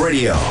Oilers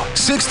Radio,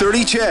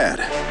 630 CHED.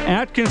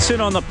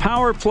 Atkinson on the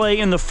power play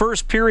in the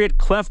first period.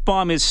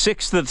 Klefbom is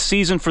 6th of the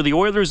season for the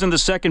Oilers in the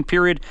second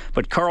period,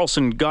 but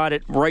Carlson got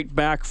it right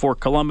back for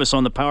Columbus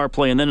on the power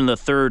play. And then in the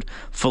third,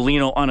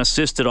 Foligno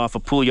unassisted off a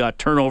Pouliot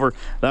turnover.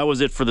 That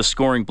was it for the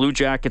scoring. Blue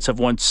Jackets have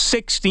won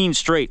 16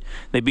 straight.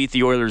 They beat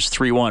the Oilers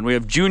 3-1. We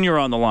have Junior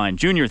on the line.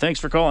 Junior, thanks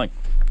for calling.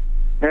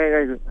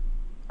 Hey, guys.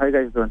 How you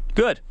guys doing?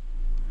 Good.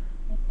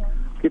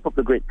 Keep up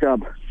the great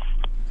job.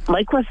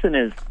 My question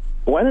is,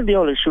 why don't the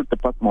Oilers shoot the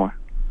puck more?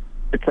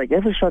 It's like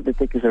every shot they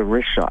take is a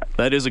wrist shot.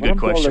 That is a good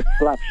question.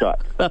 Slap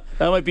shot. That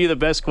might be the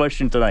best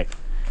question tonight.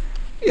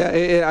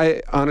 Yeah,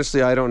 I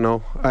honestly, I don't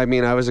know. I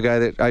mean, I was a guy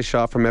that I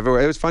shot from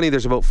everywhere. It was funny,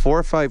 there's about 4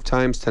 or 5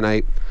 times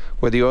tonight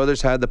where the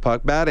Oilers had the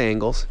puck, bad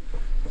angles,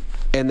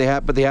 and they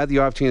had the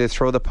opportunity to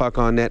throw the puck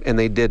on net, and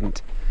they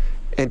didn't.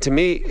 And to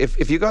me,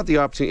 if you got the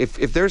opportunity,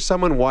 if there's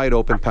someone wide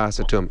open, pass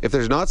it to him. If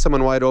there's not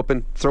someone wide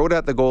open, throw it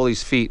at the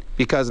goalie's feet.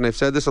 Because, and I've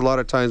said this a lot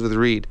of times with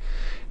Reed,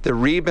 the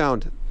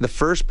rebound, the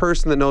first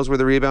person that knows where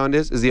the rebound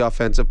is the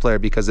offensive player,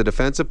 because the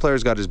defensive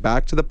player's got his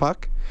back to the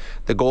puck.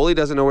 The goalie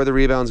doesn't know where the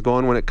rebound's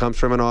going when it comes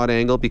from an odd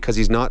angle because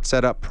he's not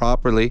set up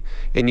properly,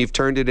 and you've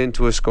turned it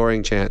into a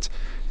scoring chance.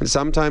 And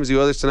sometimes the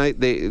Oilers tonight,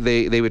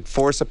 they would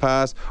force a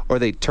pass or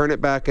they turn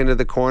it back into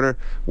the corner.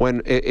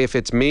 When, if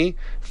it's me,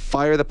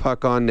 fire the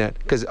puck on net,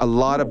 because a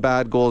lot of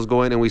bad goals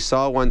go in, and we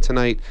saw one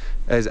tonight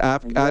as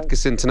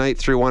Atkinson tonight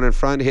threw one in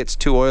front, hits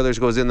 2 Oilers,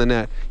 goes in the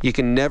net. You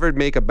can never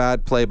make a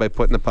bad play by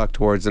putting the puck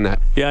towards the net.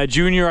 Yeah,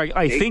 Junior,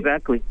 I think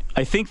exactly.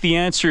 I think the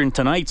answer in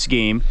tonight's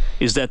game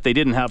is that they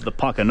didn't have the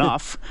puck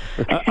enough.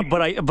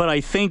 But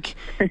I think,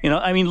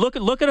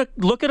 look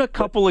at a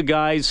couple of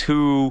guys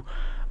who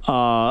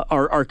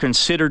are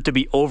considered to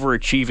be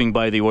overachieving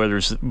by the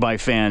Oilers, by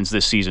fans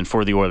this season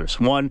for the Oilers.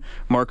 One,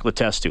 Mark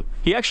Letestu.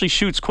 He actually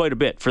shoots quite a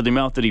bit for the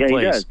amount that he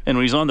plays. He does. And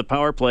when he's on the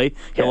power play,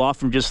 he'll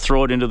often just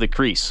throw it into the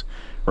crease,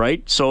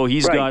 right? So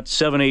he's got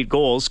 7-8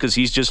 goals because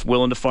he's just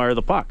willing to fire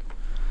the puck.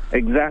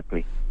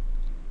 Exactly.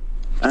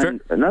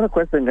 And another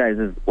question, guys,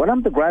 is what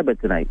happened to Greiber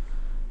tonight?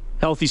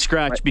 Healthy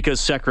scratch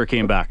because Sekera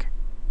came back.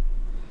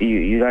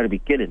 You got to be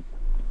kidding.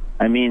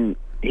 I mean,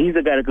 he's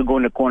the guy that could go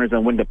in the corners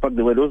and win the puck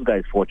the way those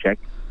guys forecheck.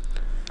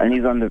 And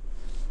he's on the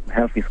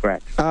healthy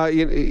scratch.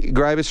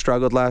 Greibe has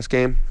struggled last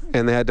game,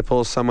 and they had to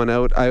pull someone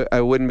out.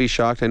 I wouldn't be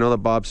shocked. I know that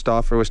Bob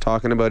Stauffer was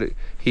talking about it.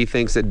 He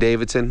thinks that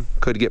Davidson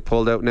could get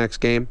pulled out next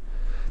game.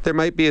 There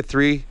might be a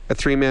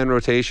three-man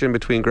rotation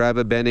between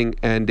Greibe, Benning,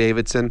 and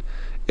Davidson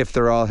if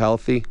they're all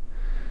healthy,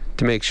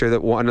 to make sure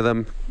that one of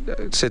them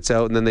sits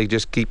out, and then they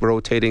just keep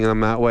rotating them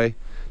that way,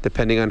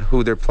 depending on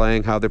who they're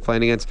playing, how they're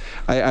playing against.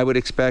 I would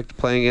expect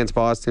playing against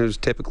Boston, who's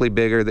typically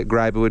bigger, that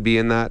Greibe would be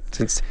in that,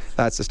 since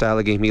that's the style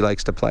of game he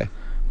likes to play.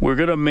 We're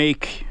going to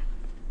make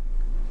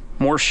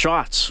more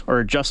shots or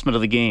adjustment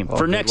of the game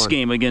for next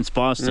game against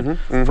Boston.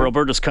 For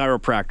Alberta's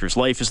chiropractors,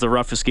 life is the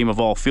roughest game of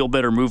all. Feel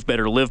better, move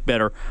better, live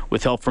better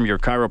with help from your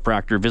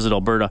chiropractor. Visit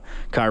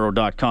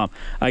albertachiro.com.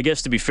 I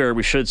guess to be fair,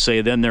 we should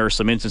say then there are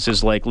some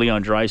instances like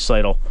Leon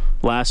Draisaitl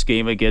last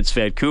game against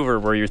Vancouver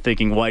where you're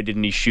thinking, why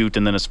didn't he shoot?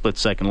 And then a split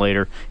second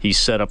later, he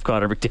set up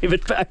Connor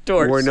McDavid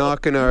backdoor. We're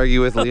not going to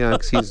argue with Leon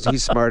because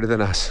he's smarter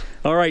than us.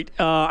 All right,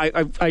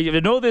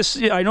 I know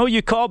this. I know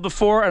you called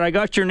before, and I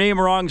got your name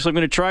wrong, so I'm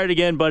going to try it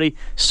again, buddy.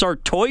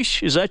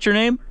 Sartosh, is that your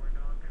name?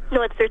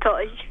 No, it's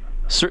Sertaj.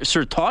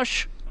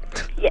 Sertosh?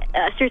 Yeah,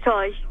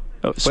 Sertaj.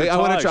 Oh, wait,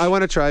 I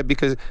want to try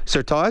because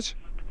Sertaj.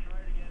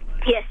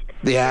 Yes.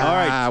 Yeah.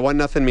 All right.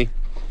 1-0 me.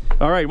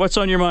 All right. What's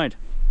on your mind?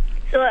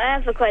 So I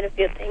have quite a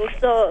few things.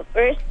 So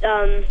first,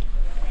 it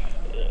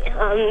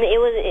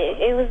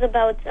was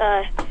about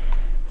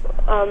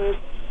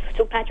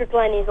so Patrick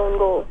Laine's own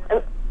goal,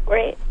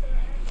 right?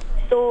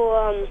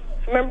 So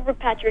remember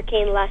Patrick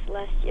Kane last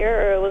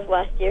year, or it was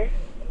last year?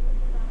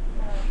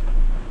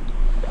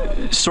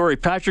 Sorry,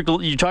 Patrick.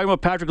 You talking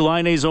about Patrick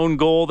Laine's own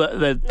goal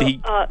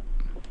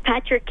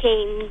Patrick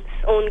Kane's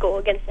own goal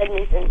against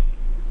Edmonton.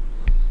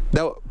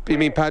 No, you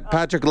mean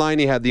Patrick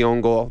Laine had the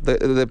own goal?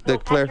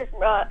 The player.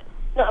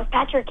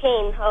 Patrick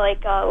Kane,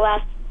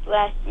 last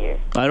year.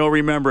 I don't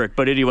remember it,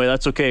 but anyway,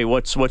 that's okay.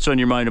 What's on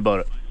your mind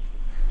about it?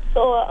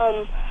 So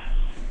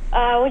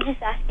I was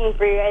just asking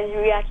for your guys'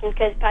 reaction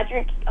because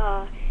Patrick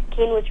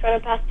Kane was trying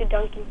to pass to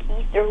Duncan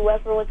Keith or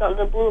whoever was on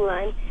the blue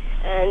line,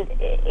 and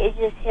it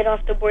just hit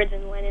off the boards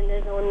and went in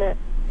his own net.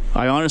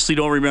 I honestly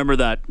don't remember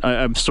that.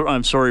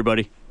 I'm sorry,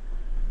 buddy.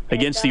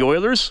 Against the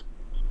Oilers?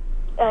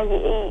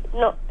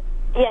 No.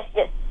 Yes.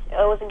 It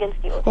was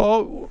against the Oilers.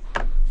 Oh,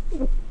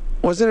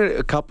 wasn't it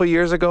a couple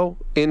years ago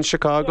in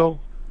Chicago?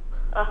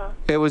 Uh-huh.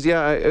 It was,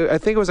 I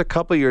think it was a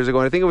couple years ago.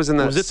 And I think it was in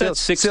that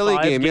silly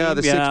game. Yeah,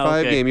 the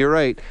 6-5 game. You're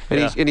right.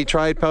 And he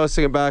tried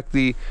passing it back.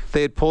 They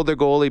had pulled their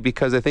goalie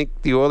because I think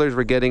the Oilers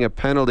were getting a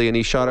penalty, and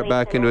he shot it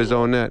back into his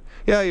own net.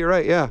 Yeah, you're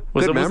right. Yeah,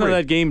 wasn't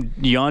that game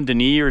Jan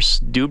Denis or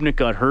Dubnyk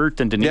got hurt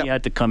and Denis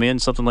had to come in,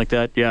 something like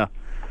that? Yeah.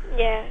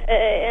 Yeah,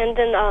 and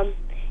then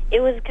it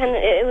was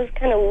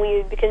kind of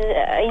weird because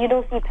you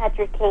don't see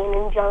Patrick Kane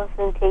and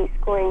Jonathan Tate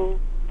scoring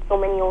so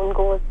many own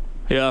goals.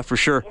 Yeah, for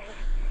sure.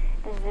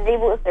 They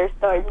both are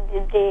stars.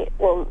 They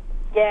both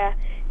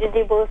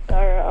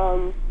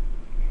are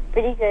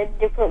pretty good.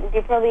 They're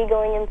probably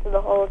going into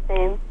the Hall of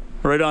Fame.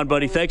 Right on,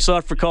 buddy. Thanks a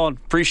lot for calling.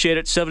 Appreciate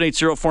it.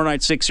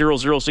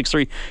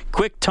 780-496-0063.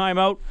 Quick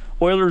timeout.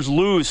 Oilers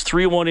lose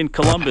 3-1 in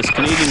Columbus.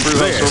 Canadian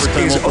Brewhouse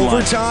This is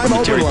Overtime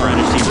Open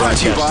Line. Brought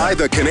to you by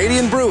the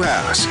Canadian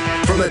Brewhouse.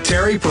 From the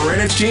Terry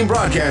Perenich Team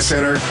Broadcast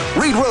Center,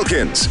 Reed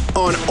Wilkins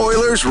on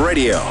Oilers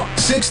Radio.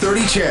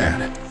 630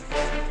 CHED.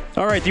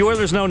 All right, the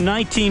Oilers now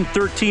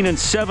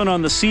 19-13-7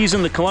 on the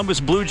season. The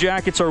Columbus Blue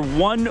Jackets are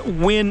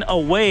 1 win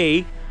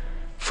away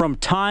from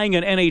tying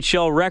an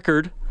NHL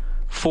record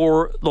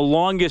for the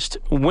longest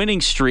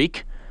winning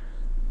streak.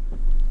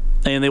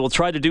 And they will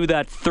try to do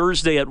that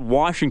Thursday at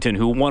Washington,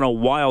 who won a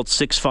wild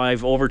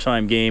 6-5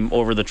 overtime game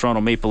over the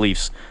Toronto Maple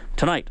Leafs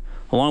tonight.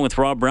 Along with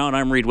Rob Brown,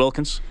 I'm Reed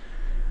Wilkins.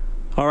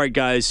 All right,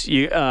 guys,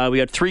 we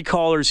got 3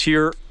 callers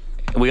here.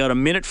 We got a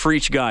minute for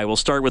each guy. We'll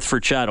start with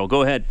Furchado.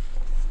 Go ahead.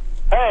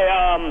 Hey,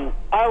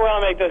 I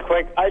want to make this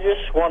quick. I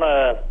just want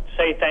to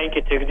say thank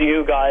you to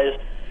you guys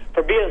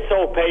for being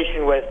so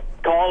patient with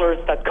callers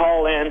that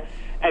call in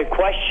and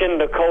question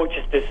the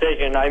coach's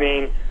decision. I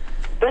mean,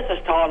 this is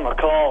Todd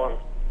McCall.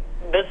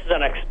 This is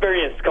an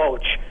experienced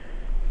coach.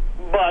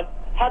 But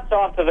hats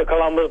off to the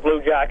Columbus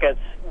Blue Jackets.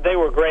 They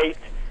were great.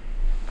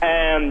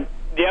 And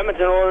the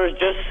Edmonton Oilers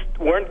just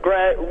weren't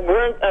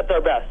at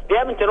their best. The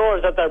Edmonton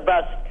Oilers at their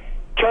best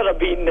could have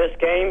beaten this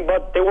game,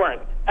 but they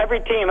weren't.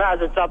 Every team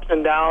has its ups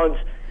and downs,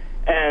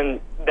 and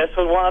this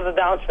was one of the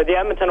downs for the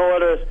Edmonton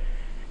Oilers.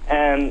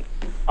 And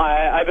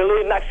I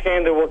believe next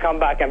game they will come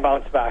back and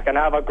bounce back and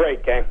have a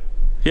great game.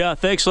 Yeah,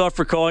 thanks a lot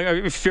for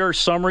calling. Fair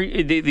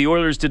summary, the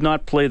Oilers did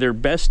not play their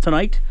best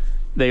tonight.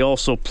 They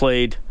also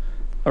played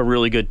a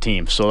really good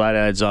team, so that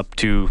adds up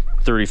to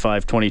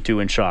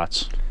 35-22 in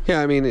shots.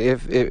 Yeah, I mean,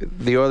 if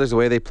the Oilers, the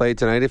way they played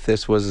tonight, if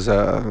this was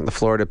the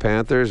Florida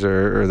Panthers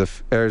or the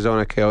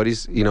Arizona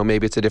Coyotes,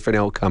 maybe it's a different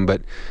outcome.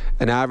 But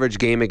an average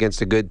game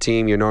against a good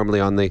team, you're normally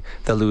on the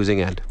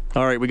losing end.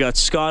 All right, we got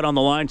Scott on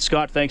the line.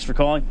 Scott, thanks for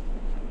calling.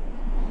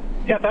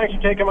 Yeah, thanks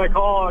for taking my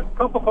call. A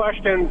couple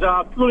questions.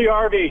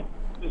 Puljujarvi,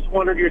 just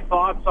wondered your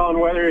thoughts on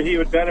whether he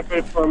would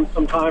benefit from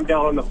some time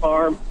down on the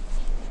farm.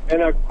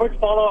 And a quick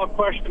follow-up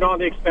question on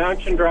the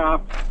expansion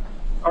draft.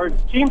 are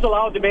teams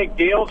allowed to make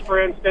deals? For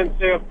instance,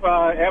 if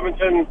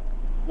Edmonton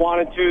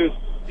wanted to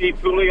see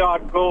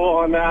Pouliot go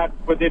on that,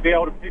 would they be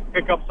able to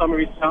pick up some of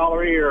his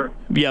salary or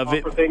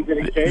offer things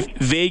in exchange?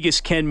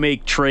 Vegas can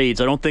make trades.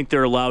 I don't think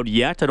they're allowed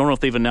yet. I don't know if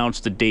they've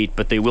announced a date,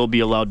 but they will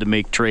be allowed to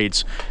make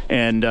trades.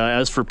 And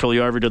as for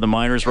Puljujarvi to the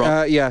minors,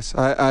 Rob? Yes,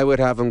 I would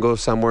have him go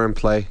somewhere and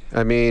play.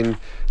 I mean,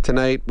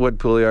 tonight, what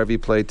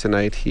Puljujarvi played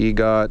tonight, he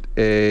got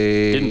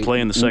didn't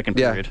play in the second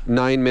period.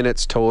 9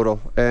 minutes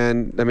total.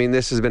 And, I mean,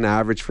 this has been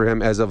average for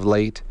him as of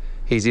late.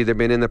 He's either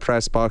been in the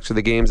press box or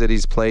the games that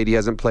he's played. He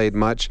hasn't played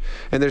much.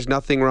 And there's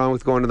nothing wrong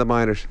with going to the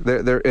minors.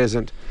 There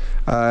isn't.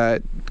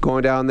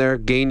 Going down there,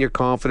 gain your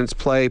confidence,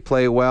 play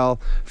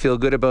well, feel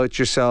good about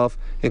yourself,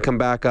 and come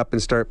back up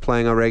and start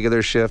playing a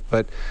regular shift.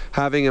 But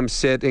having him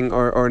sitting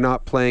or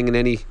not playing in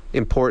any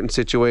important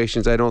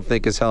situations, I don't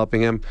think is helping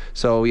him.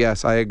 So,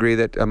 yes, I agree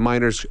that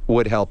minors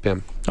would help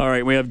him. All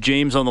right, we have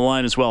James on the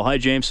line as well. Hi,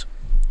 James.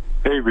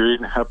 Hey,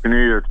 Reed. Happy New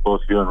Year to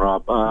both you and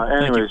Rob.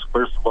 Anyways,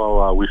 first of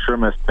all, we sure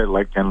missed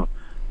Pitlick, and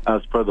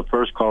as per the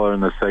first caller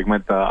in this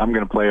segment, I'm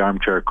going to play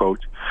armchair coach.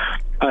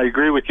 I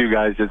agree with you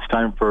guys. It's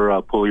time for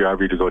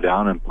Puljujarvi to go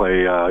down and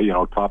play,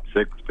 top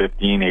 6,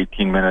 15,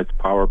 18 minutes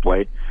power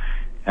play.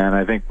 And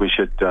I think we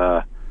should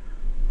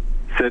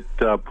sit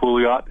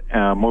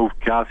Pouliot, move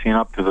Cassian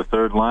up to the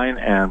third line,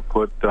 and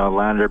put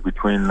Lander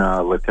between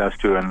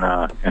Letestu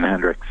and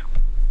Hendricks.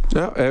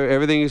 No,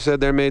 everything you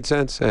said there made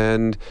sense,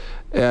 and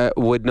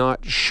would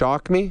not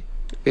shock me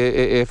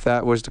if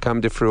that was to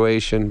come to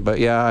fruition. But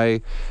yeah,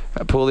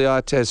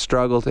 Pouliot has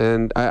struggled,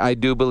 and I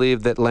do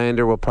believe that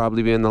Lander will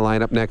probably be in the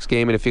lineup next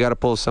game. And if you got to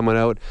pull someone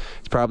out,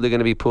 it's probably going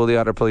to be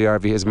Pouliot or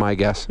Puljujarvi, is my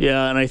guess.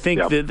 Yeah, and I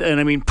think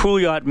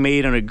Pouliot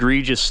made an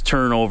egregious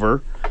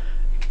turnover.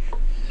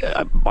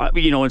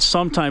 And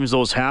sometimes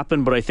those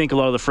happen, but I think a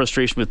lot of the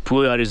frustration with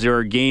Pouliot is there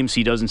are games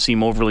he doesn't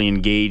seem overly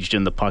engaged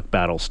in the puck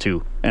battles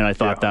too, and I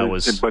thought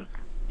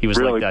he was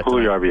really like that.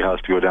 Puljujarvi has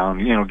to go down,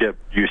 get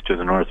used to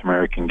the North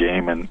American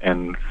game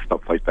and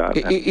stuff like that.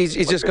 He's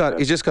just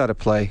got to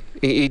play.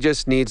 He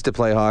just needs to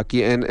play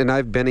hockey, and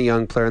I've been a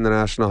young player in the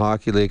National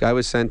Hockey League. I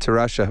was sent to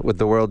Russia with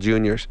the World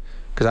Juniors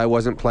because I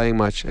wasn't playing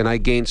much, and I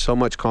gained so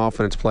much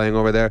confidence playing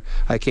over there.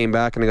 I came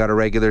back and I got a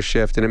regular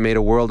shift, and it made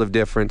a world of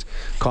difference.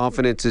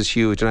 Confidence is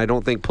huge, and I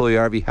don't think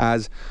Puljujarvi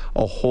has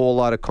a whole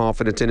lot of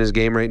confidence in his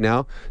game right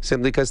now,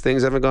 simply because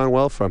things haven't gone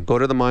well for him. Go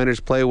to the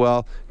minors, play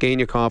well, gain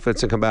your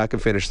confidence, and come back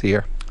and finish the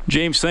year.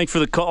 James, thanks for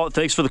the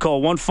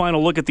call. One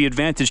final look at the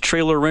Advantage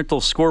Trailer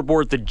Rental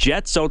scoreboard. The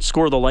Jets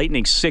outscore the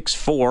Lightning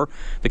 6-4.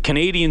 The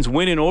Canadians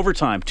win in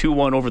overtime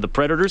 2-1 over the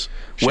Predators.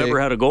 Weber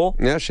had a goal.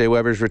 Yeah, Shea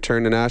Weber's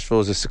return to Nashville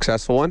was a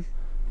successful one.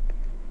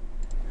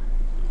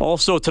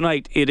 Also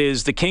tonight, it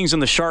is the Kings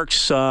and the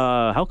Sharks.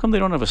 How come they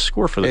don't have a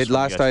score for this?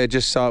 I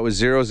just saw it was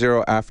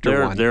 0-0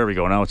 after 1. There we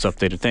go. Now it's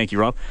updated. Thank you,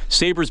 Rob.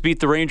 Sabres beat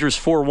the Rangers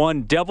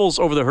 4-1. Devils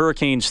over the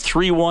Hurricanes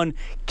 3-1.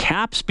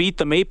 Caps beat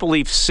the Maple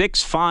Leafs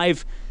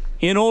 6-5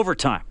 in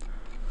overtime.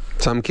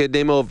 Some kid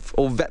named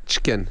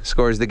Ovechkin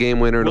scores the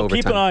game winner in overtime.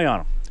 Keep an eye on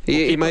him.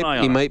 He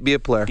might be a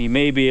player. He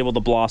may be able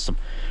to blossom.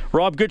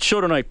 Rob, good show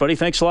tonight, buddy.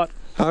 Thanks a lot.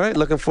 All right,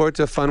 looking forward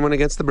to a fun one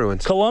against the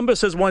Bruins.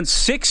 Columbus has won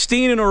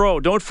 16 in a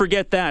row. Don't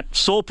forget that.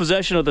 Sole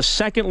possession of the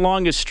second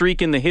longest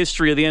streak in the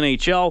history of the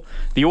NHL.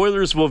 The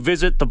Oilers will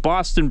visit the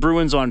Boston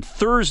Bruins on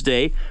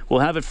Thursday.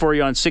 We'll have it for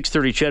you on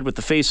 6:30 CHED with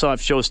the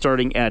face-off show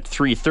starting at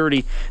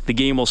 3:30. The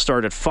game will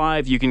start at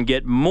 5. You can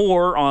get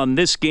more on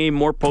this game,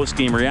 more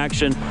post-game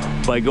reaction,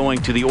 by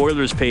going to the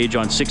Oilers page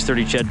on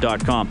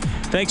 630ched.com.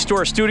 Thanks to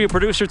our studio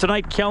producer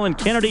tonight, Kellen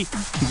Kennedy.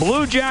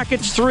 Blue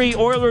Jackets 3,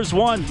 Oilers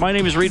 1. My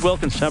name is Reed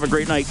Wilkins. Have a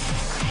great night.